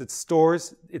implementation, is it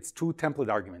stores its two template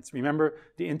arguments. Remember,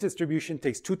 the int distribution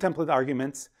takes two template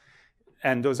arguments,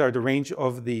 and those are the range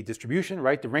of the distribution,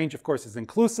 right? The range, of course, is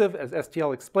inclusive, as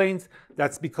STL explains.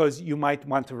 That's because you might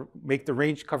want to make the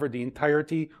range cover the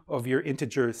entirety of your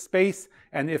integer space.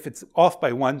 And if it's off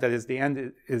by one, that is the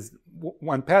end is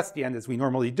one past the end, as we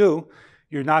normally do,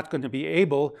 you're not going to be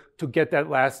able to get that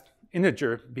last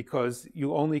integer because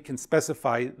you only can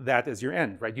specify that as your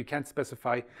end, right? You can't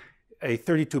specify a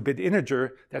 32-bit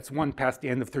integer that's one past the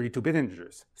end of 32-bit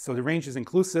integers. So the range is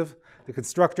inclusive. The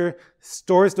constructor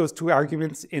stores those two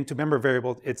arguments into member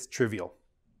variable. It's trivial.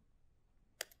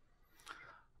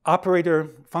 Operator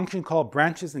function call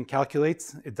branches and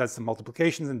calculates. It does some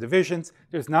multiplications and divisions.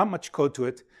 There's not much code to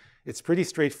it. It's pretty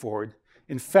straightforward.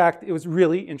 In fact, it was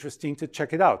really interesting to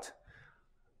check it out.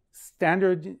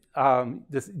 Standard,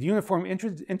 this uniform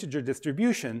integer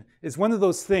distribution is one of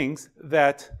those things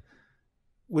that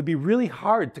would be really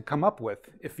hard to come up with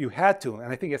if you had to,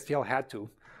 and I think STL had to,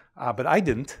 but I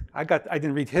didn't. I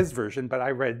didn't read his version, but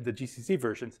I read the GCC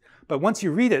versions. But once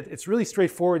you read it, it's really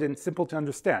straightforward and simple to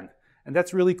understand, and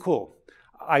that's really cool.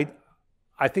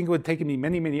 I think it would take me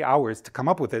many, many hours to come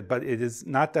up with it, but it is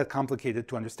not that complicated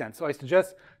to understand. So I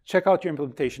suggest check out your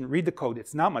implementation, read the code.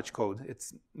 It's not much code.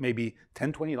 It's maybe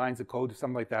 10, 20 lines of code or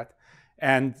something like that.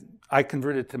 And I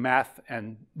converted it to math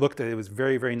and looked at it. It was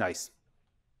very, very nice.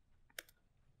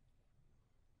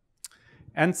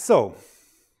 And so,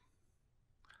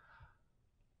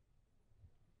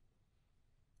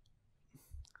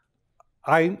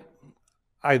 I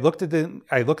looked at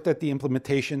the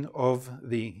implementation of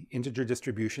the integer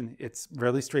distribution. It's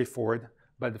really straightforward,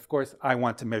 but of course I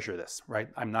want to measure this, right?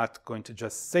 I'm not going to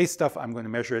just say stuff, I'm going to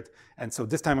measure it. And so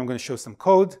this time I'm going to show some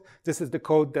code. This is the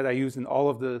code that I use in all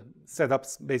of the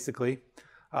setups, basically.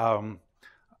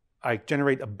 I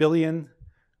generate 1 billion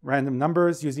random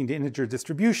numbers using the integer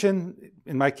distribution,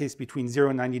 in my case between 0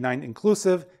 and 99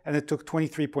 inclusive, and it took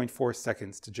 23.4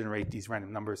 seconds to generate these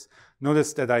random numbers.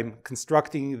 Notice that I'm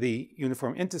constructing the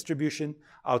uniform int distribution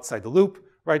outside the loop,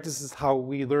 right? This is how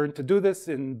we learn to do this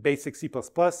in basic C++.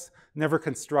 Never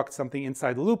construct something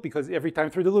inside the loop, because every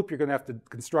time through the loop you're going to have to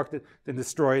construct it, then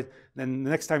destroy it. Then the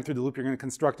next time through the loop you're going to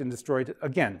construct and destroy it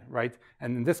again, right?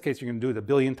 And in this case you're going to do it 1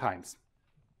 billion times.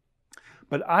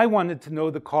 But I wanted to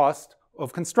know the cost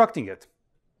of constructing it.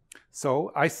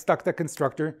 So I stuck the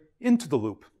constructor into the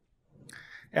loop.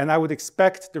 And I would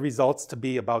expect the results to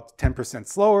be about 10%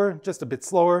 slower, just a bit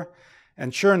slower.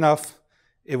 And sure enough,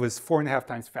 it was 4.5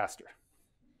 times faster.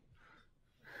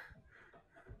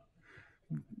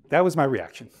 That was my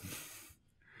reaction.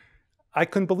 I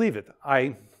couldn't believe it.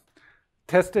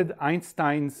 tested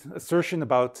Einstein's assertion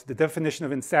about the definition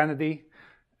of insanity,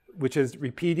 which is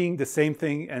repeating the same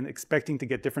thing and expecting to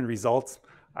get different results.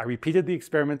 I repeated the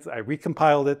experiments, I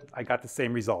recompiled it, I got the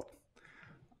same result.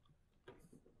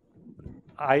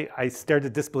 I stared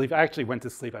at disbelief. I actually went to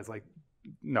sleep. I was like,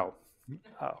 no.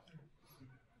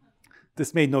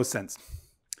 This made no sense.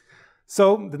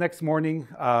 So the next morning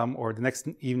or the next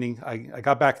evening, I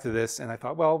got back to this and I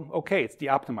thought, well, okay, it's the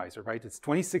optimizer, right? It's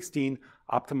 2016,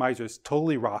 optimizers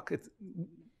totally rock.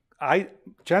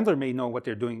 Chandler may know what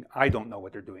they're doing. I don't know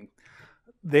what they're doing.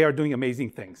 They are doing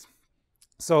amazing things.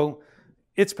 So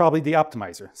it's probably the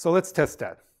optimizer. So let's test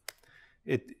that.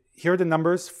 Here are the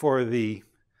numbers for the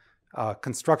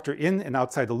constructor in and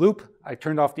outside the loop. I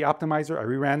turned off the optimizer, I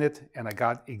reran it, and I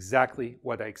got exactly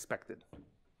what I expected.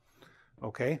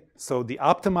 Okay, so the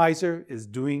optimizer is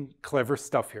doing clever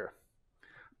stuff here.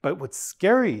 But what's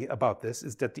scary about this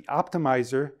is that the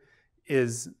optimizer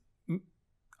is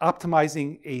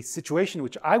optimizing a situation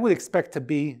which I would expect to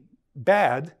be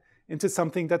bad into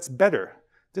something that's better.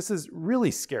 This is really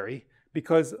scary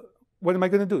because what am I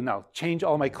going to do now? Change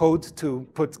all my code to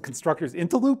put constructors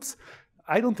into loops?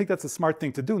 I don't think that's a smart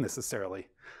thing to do necessarily.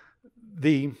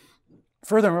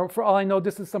 Furthermore, for all I know,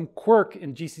 this is some quirk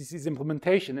in GCC's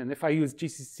implementation. And if I use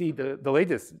GCC, the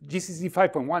latest, GCC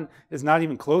 5.1 is not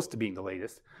even close to being the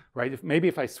latest, right? Maybe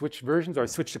if I switch versions or I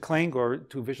switch to Clang or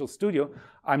to Visual Studio,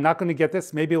 I'm not going to get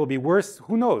this. Maybe it'll be worse.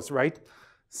 Who knows, right?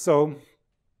 So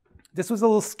this was a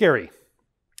little scary.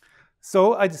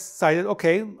 So I decided,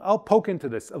 okay, I'll poke into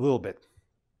this a little bit.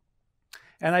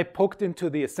 And I poked into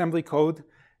the assembly code,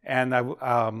 and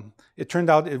it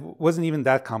turned out it wasn't even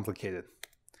that complicated.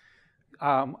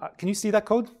 Can you see that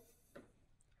code?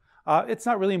 It's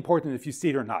not really important if you see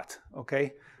it or not,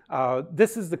 okay?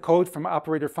 This is the code from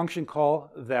operator function call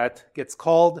that gets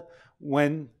called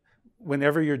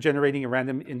whenever you're generating a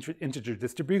random integer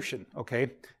distribution,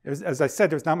 okay? As I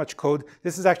said, there's not much code.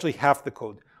 This is actually half the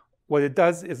code. What it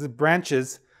does is it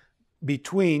branches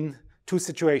between two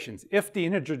situations. If the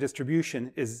integer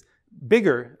distribution is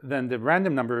bigger than the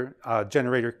random number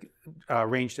generator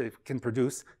range that it can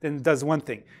produce, then it does one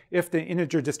thing. If the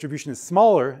integer distribution is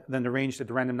smaller than the range that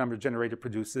the random number generator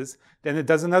produces, then it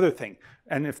does another thing.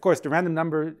 And of course, the random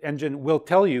number engine will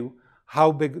tell you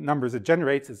how big numbers it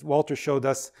generates. As Walter showed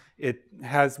us,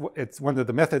 it's one of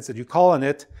the methods that you call on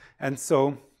it. And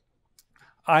so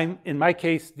in my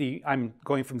case, I'm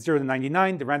going from 0 to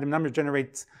 99. The random number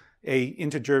generates a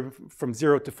integer from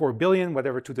 0 to 4 billion,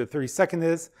 whatever 2 to the 32nd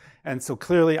is. And so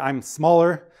clearly I'm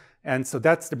smaller. And so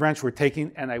that's the branch we're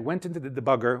taking. And I went into the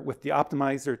debugger with the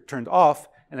optimizer turned off,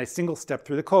 and I single stepped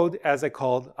through the code as I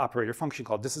called operator function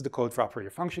call. This is the code for operator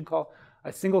function call.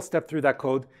 I single stepped through that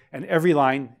code, and every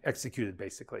line executed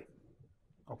basically.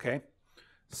 Okay?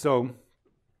 So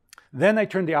then I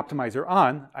turned the optimizer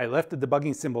on. I left the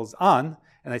debugging symbols on,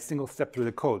 and I single stepped through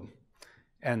the code.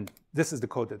 And this is the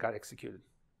code that got executed.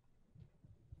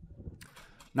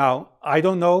 Now, I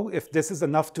don't know if this is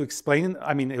enough to explain.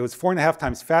 I mean, it was 4.5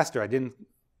 times faster. I didn't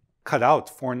cut out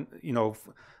enough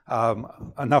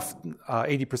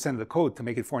 80% of the code to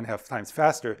make it 4.5 times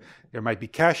faster. There might be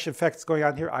cache effects going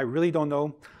on here. I really don't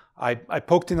know. I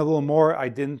poked in a little more.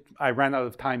 I ran out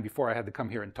of time before I had to come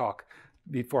here and talk,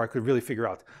 before I could really figure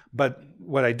out. But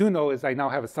what I do know is I now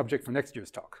have a subject for next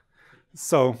year's talk.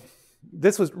 So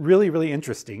this was really, really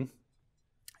interesting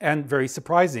and very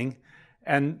surprising.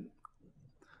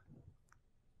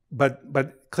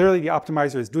 But clearly the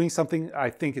optimizer is doing something. I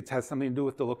think it has something to do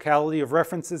with the locality of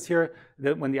references here,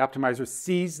 that when the optimizer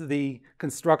sees the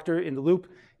constructor in the loop,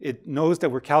 it knows that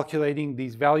we're calculating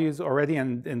these values already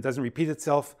and doesn't repeat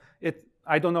itself.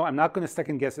 I don't know. I'm not going to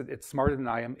second guess it. It's smarter than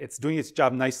I am. It's doing its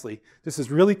job nicely. This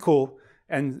is really cool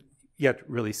and yet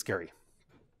really scary.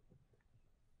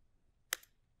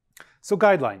 So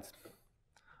guidelines.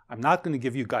 I'm not going to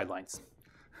give you guidelines.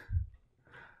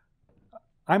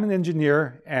 I'm an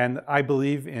engineer, and I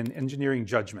believe in engineering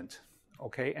judgment.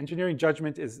 Okay, engineering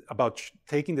judgment is about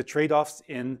taking the trade-offs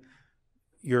in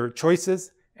your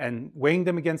choices and weighing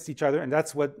them against each other, and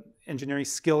that's what engineering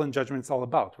skill and judgment is all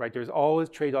about, right? There's always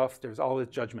trade-offs, there's always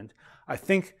judgment. I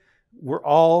think we're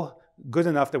all good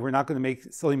enough that we're not going to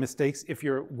make silly mistakes. If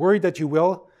you're worried that you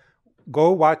will,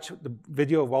 go watch the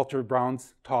video of Walter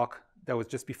Brown's talk that was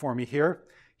just before me here.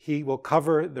 He will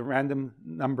cover the random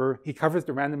number. He covers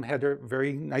the random header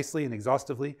very nicely and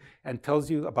exhaustively and tells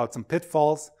you about some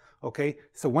pitfalls, okay?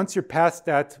 So once you're past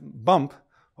that bump,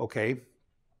 okay,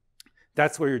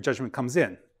 that's where your judgment comes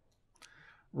in.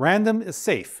 Random is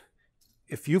safe.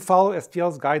 If you follow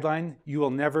STL's guideline, you will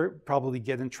never probably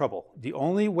get in trouble. The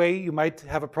only way you might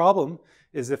have a problem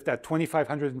is if that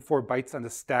 2,504 bytes on the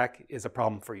stack is a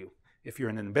problem for you. If you're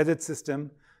in an embedded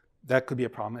system, that could be a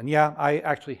problem. And yeah, I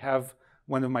actually have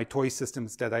one of my toy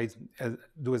systems that I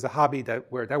do as a hobby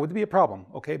where that would be a problem,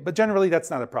 okay? But generally, that's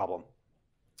not a problem.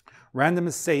 Random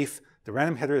is safe. The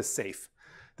random header is safe.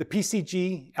 The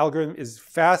PCG algorithm is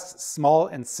fast, small,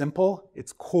 and simple.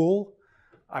 It's cool.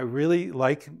 I really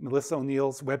like Melissa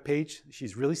O'Neill's webpage.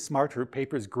 She's really smart. Her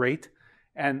paper is great.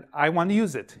 And I want to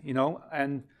use it, you know?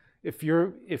 And if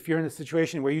you're in a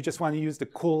situation where you just want to use the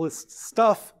coolest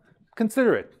stuff,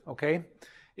 consider it, okay?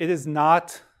 It is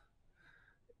not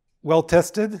well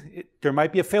tested. There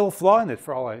might be a fatal flaw in it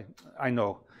for all I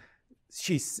know.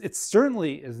 It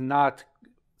certainly is not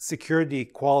security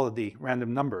quality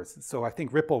random numbers. So I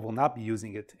think Ripple will not be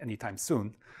using it anytime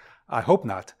soon. I hope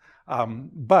not.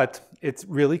 But it's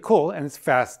really cool and it's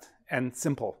fast and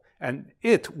simple. And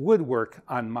it would work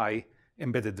on my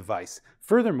embedded device.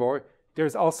 Furthermore,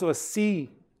 there's also a C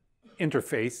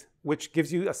interface which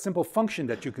gives you a simple function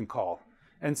that you can call.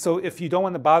 And so if you don't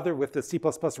want to bother with the C++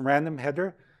 random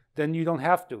header, then you don't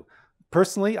have to.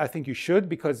 Personally, I think you should,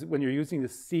 because when you're using the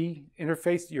C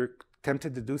interface, you're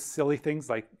tempted to do silly things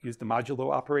like use the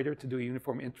modulo operator to do a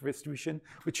uniform distribution,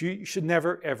 which you should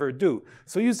never, ever do.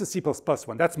 So use the C++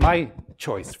 one. That's my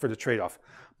choice for the trade-off.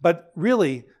 But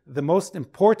really, the most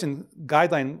important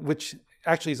guideline, which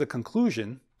actually is a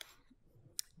conclusion,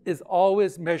 is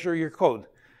always measure your code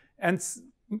and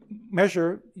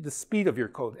measure the speed of your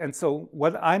code. And so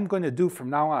what I'm going to do from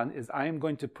now on is I am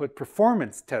going to put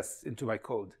performance tests into my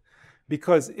code,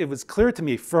 because it was clear to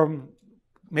me from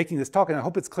making this talk, and I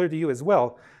hope it's clear to you as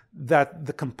well, that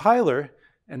the compiler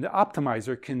and the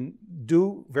optimizer can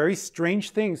do very strange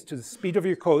things to the speed of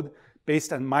your code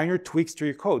based on minor tweaks to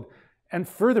your code. And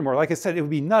furthermore, like I said, it would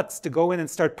be nuts to go in and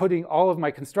start putting all of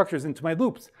my constructors into my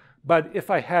loops. But if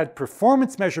I had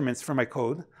performance measurements for my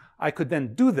code, I could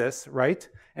then do this, right?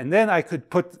 And then I could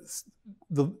put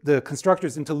the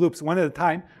constructors into loops one at a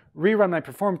time, rerun my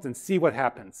performance, and see what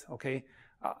happens, okay?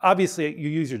 Obviously, you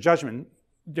use your judgment.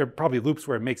 There are probably loops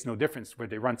where it makes no difference, where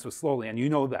they run so slowly, and you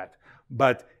know that.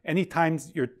 But any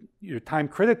times you're time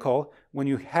critical, when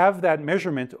you have that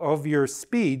measurement of your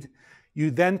speed, you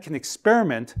then can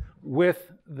experiment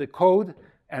with the code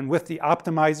and with the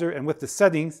optimizer and with the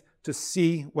settings to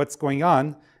see what's going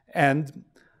on and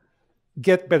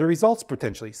get better results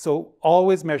potentially. So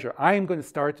always measure. I am going to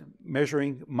start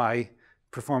measuring my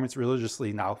performance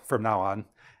religiously now, from now on.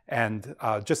 And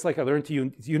just like I learned to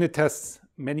use unit tests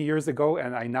many years ago,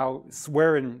 and I now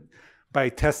swear by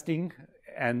testing,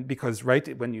 and because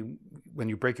when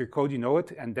you break your code, you know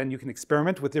it, and then you can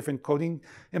experiment with different coding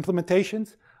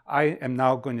implementations. I am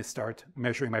now going to start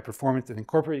measuring my performance and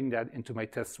incorporating that into my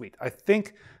test suite. I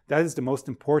think that is the most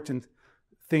important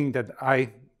thing that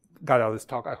I got out of this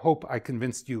talk. I hope I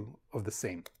convinced you of the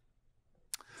same.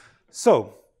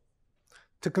 So,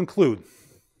 to conclude,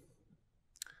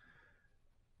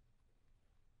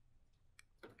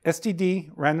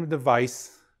 STD random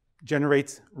device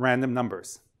generates random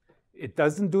numbers. It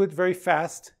doesn't do it very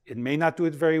fast. It may not do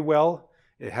it very well.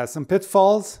 It has some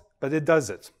pitfalls, but it does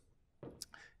it.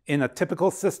 In a typical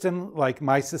system like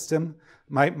my system,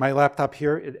 my laptop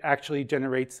here, it actually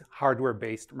generates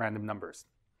hardware-based random numbers.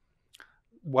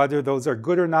 Whether those are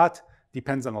good or not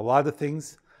depends on a lot of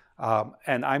things,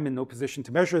 and I'm in no position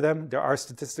to measure them. There are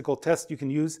statistical tests you can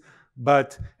use,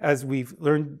 but as we've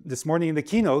learned this morning in the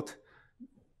keynote,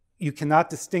 you cannot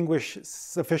distinguish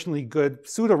sufficiently good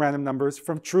pseudo-random numbers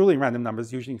from truly random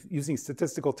numbers using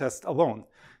statistical tests alone.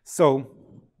 So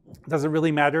does it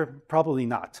really matter? Probably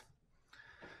not.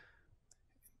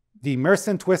 The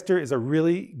Mersenne twister is a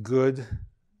really good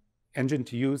engine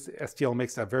to use. STL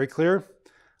makes that very clear.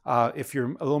 If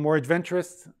you're a little more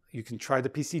adventurous, you can try the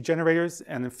PC generators.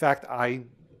 And in fact, I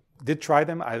did try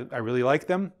them. I really like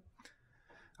them.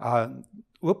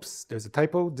 Whoops, there's a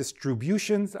typo.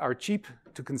 Distributions are cheap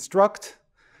to construct.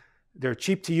 They're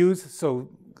cheap to use, so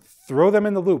throw them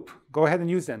in the loop. Go ahead and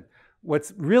use them.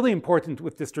 What's really important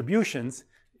with distributions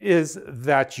is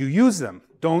that you use them.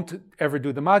 Don't ever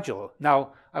do the modulo.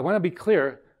 Now, I want to be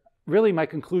clear. Really, my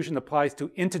conclusion applies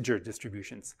to integer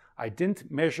distributions. I didn't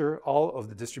measure all of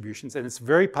the distributions, and it's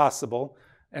very possible,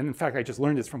 and in fact, I just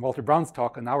learned this from Walter Brown's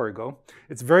talk an hour ago,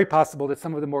 it's very possible that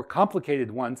some of the more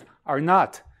complicated ones are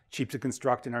not cheap to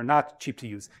construct and are not cheap to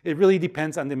use. It really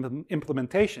depends on the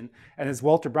implementation. And as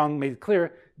Walter Brown made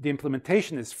clear, the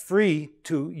implementation is free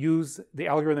to use the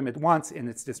algorithm it wants in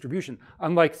its distribution,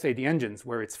 unlike, say, the engines,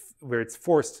 where it's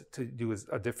forced to do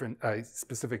a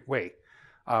specific way.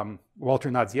 Walter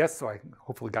nods yes, so I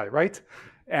hopefully got it right.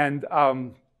 And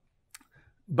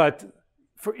but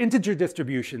for integer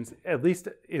distributions, at least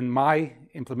in my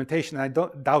implementation, and I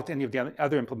don't doubt any of the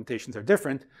other implementations are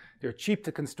different, they're cheap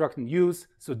to construct and use,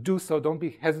 so do so, don't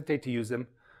hesitate to use them.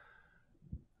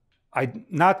 I'm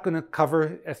not going to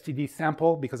cover std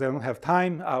sample because I don't have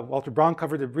time. Walter Brown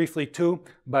covered it briefly too,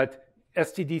 but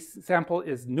std sample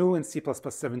is new in C++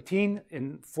 17.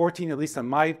 In 14, at least on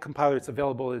my compiler, it's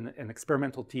available in an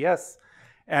experimental TS.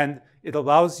 And it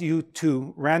allows you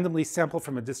to randomly sample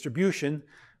from a distribution,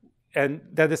 and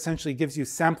that essentially gives you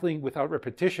sampling without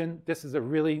repetition. This is a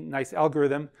really nice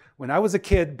algorithm. When I was a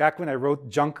kid, back when I wrote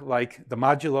junk like the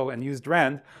modulo and used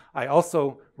rand, I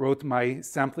also wrote my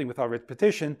sampling without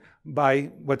repetition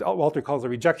by what Walter calls a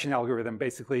rejection algorithm.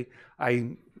 Basically,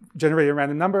 I generated a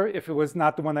random number. If it was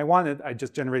not the one I wanted, I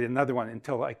just generated another one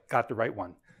until I got the right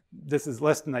one. This is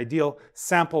less than ideal.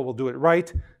 Sample will do it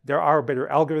right. There are better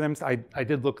algorithms. I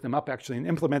did look them up actually and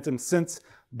implement them since,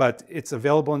 but it's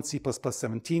available in C++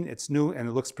 17. It's new and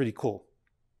it looks pretty cool.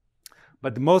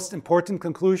 But the most important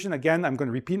conclusion, again, I'm going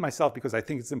to repeat myself because I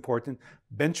think it's important.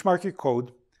 Benchmark your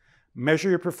code, measure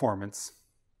your performance,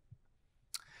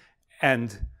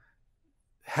 and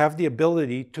have the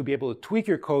ability to be able to tweak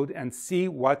your code and see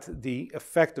what the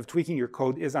effect of tweaking your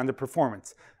code is on the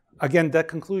performance. Again, that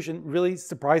conclusion really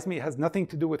surprised me. It has nothing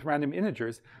to do with random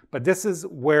integers, but this is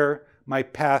where my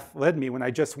path led me when I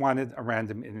just wanted a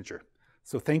random integer.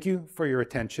 So thank you for your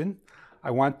attention.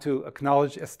 I want to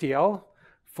acknowledge STL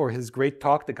for his great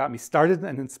talk that got me started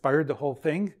and inspired the whole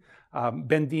thing.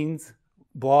 Ben Dean's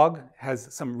blog has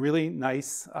some really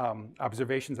nice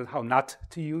observations on how not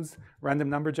to use random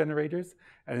number generators,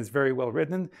 and is very well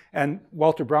written. And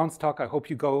Walter Brown's talk, I hope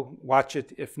you go watch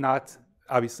it. If not,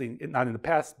 obviously not in the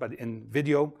past, but in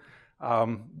video.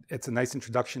 It's a nice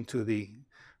introduction to the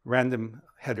random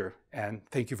header. And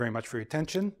thank you very much for your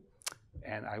attention.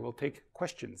 And I will take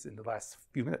questions in the last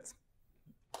few minutes.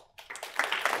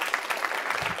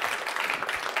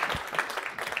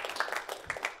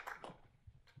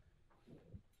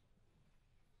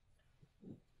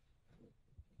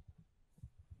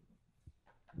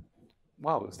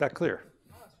 Wow, is that clear?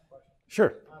 I'll ask a question.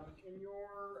 Sure. In your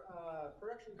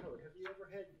production code, have you ever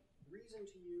had reason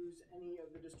to use any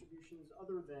of the distributions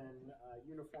other than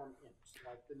uniform int,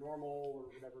 like the normal or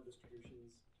whatever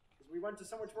distributions? Because we went to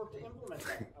so much work to implement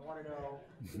them. I want to know,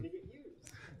 did they get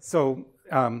used? So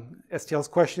STL's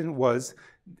question was,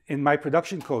 in my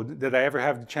production code, did I ever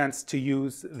have the chance to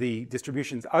use the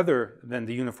distributions other than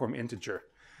the uniform integer?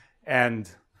 And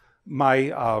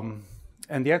my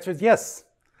and the answer is yes.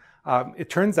 It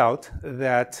turns out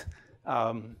that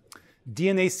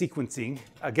DNA sequencing,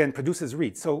 again, produces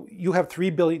reads. So you have 3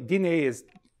 billion,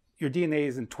 your DNA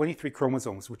is in 23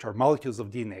 chromosomes, which are molecules of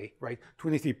DNA, right?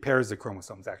 23 pairs of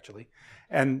chromosomes, actually.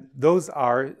 And those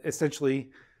are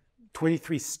essentially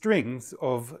 23 strings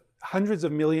of hundreds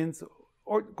of millions,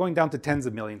 or going down to tens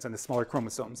of millions on the smaller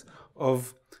chromosomes,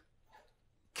 of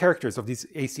characters, of these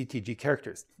ACTG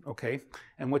characters, okay?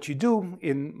 And what you do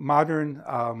in modern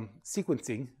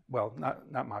sequencing, well,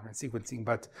 not modern sequencing,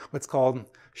 but what's called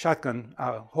shotgun,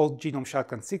 whole genome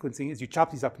shotgun sequencing, is you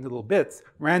chop these up into little bits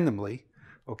randomly,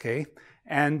 okay?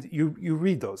 And you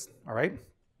read those, all right?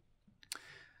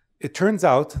 It turns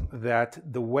out that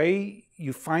the way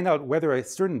you find out whether a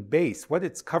certain base, what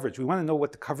its coverage, we want to know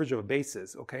what the coverage of a base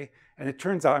is, okay? And it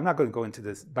turns out, I'm not going to go into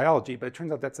this biology, but it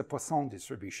turns out that's a Poisson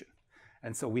distribution.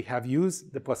 And so we have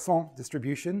used the Poisson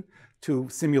distribution to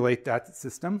simulate that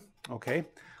system, okay?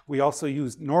 We also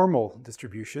use normal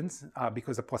distributions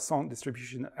because a Poisson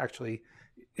distribution actually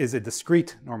is a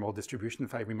discrete normal distribution,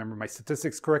 if I remember my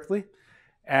statistics correctly.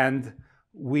 And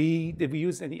did we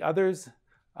use any others?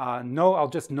 No, I'll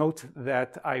just note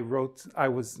that I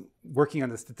was working on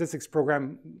the statistics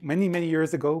program many, many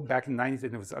years ago, back in the 90s,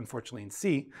 and it was unfortunately in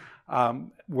C,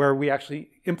 where we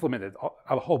actually implemented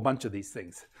a whole bunch of these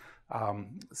things.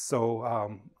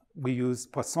 We use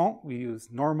Poisson, we use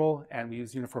normal, and we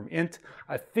use uniform int.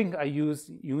 I think I used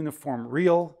uniform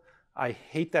real. I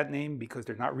hate that name because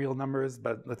they're not real numbers,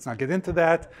 but let's not get into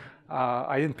that.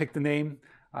 I didn't pick the name.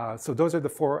 So those are the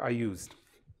 4 I used.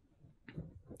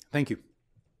 Thank you.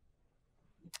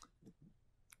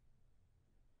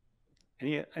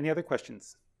 Any other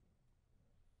questions?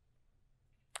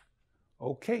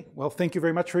 Okay, well, thank you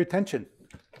very much for your attention.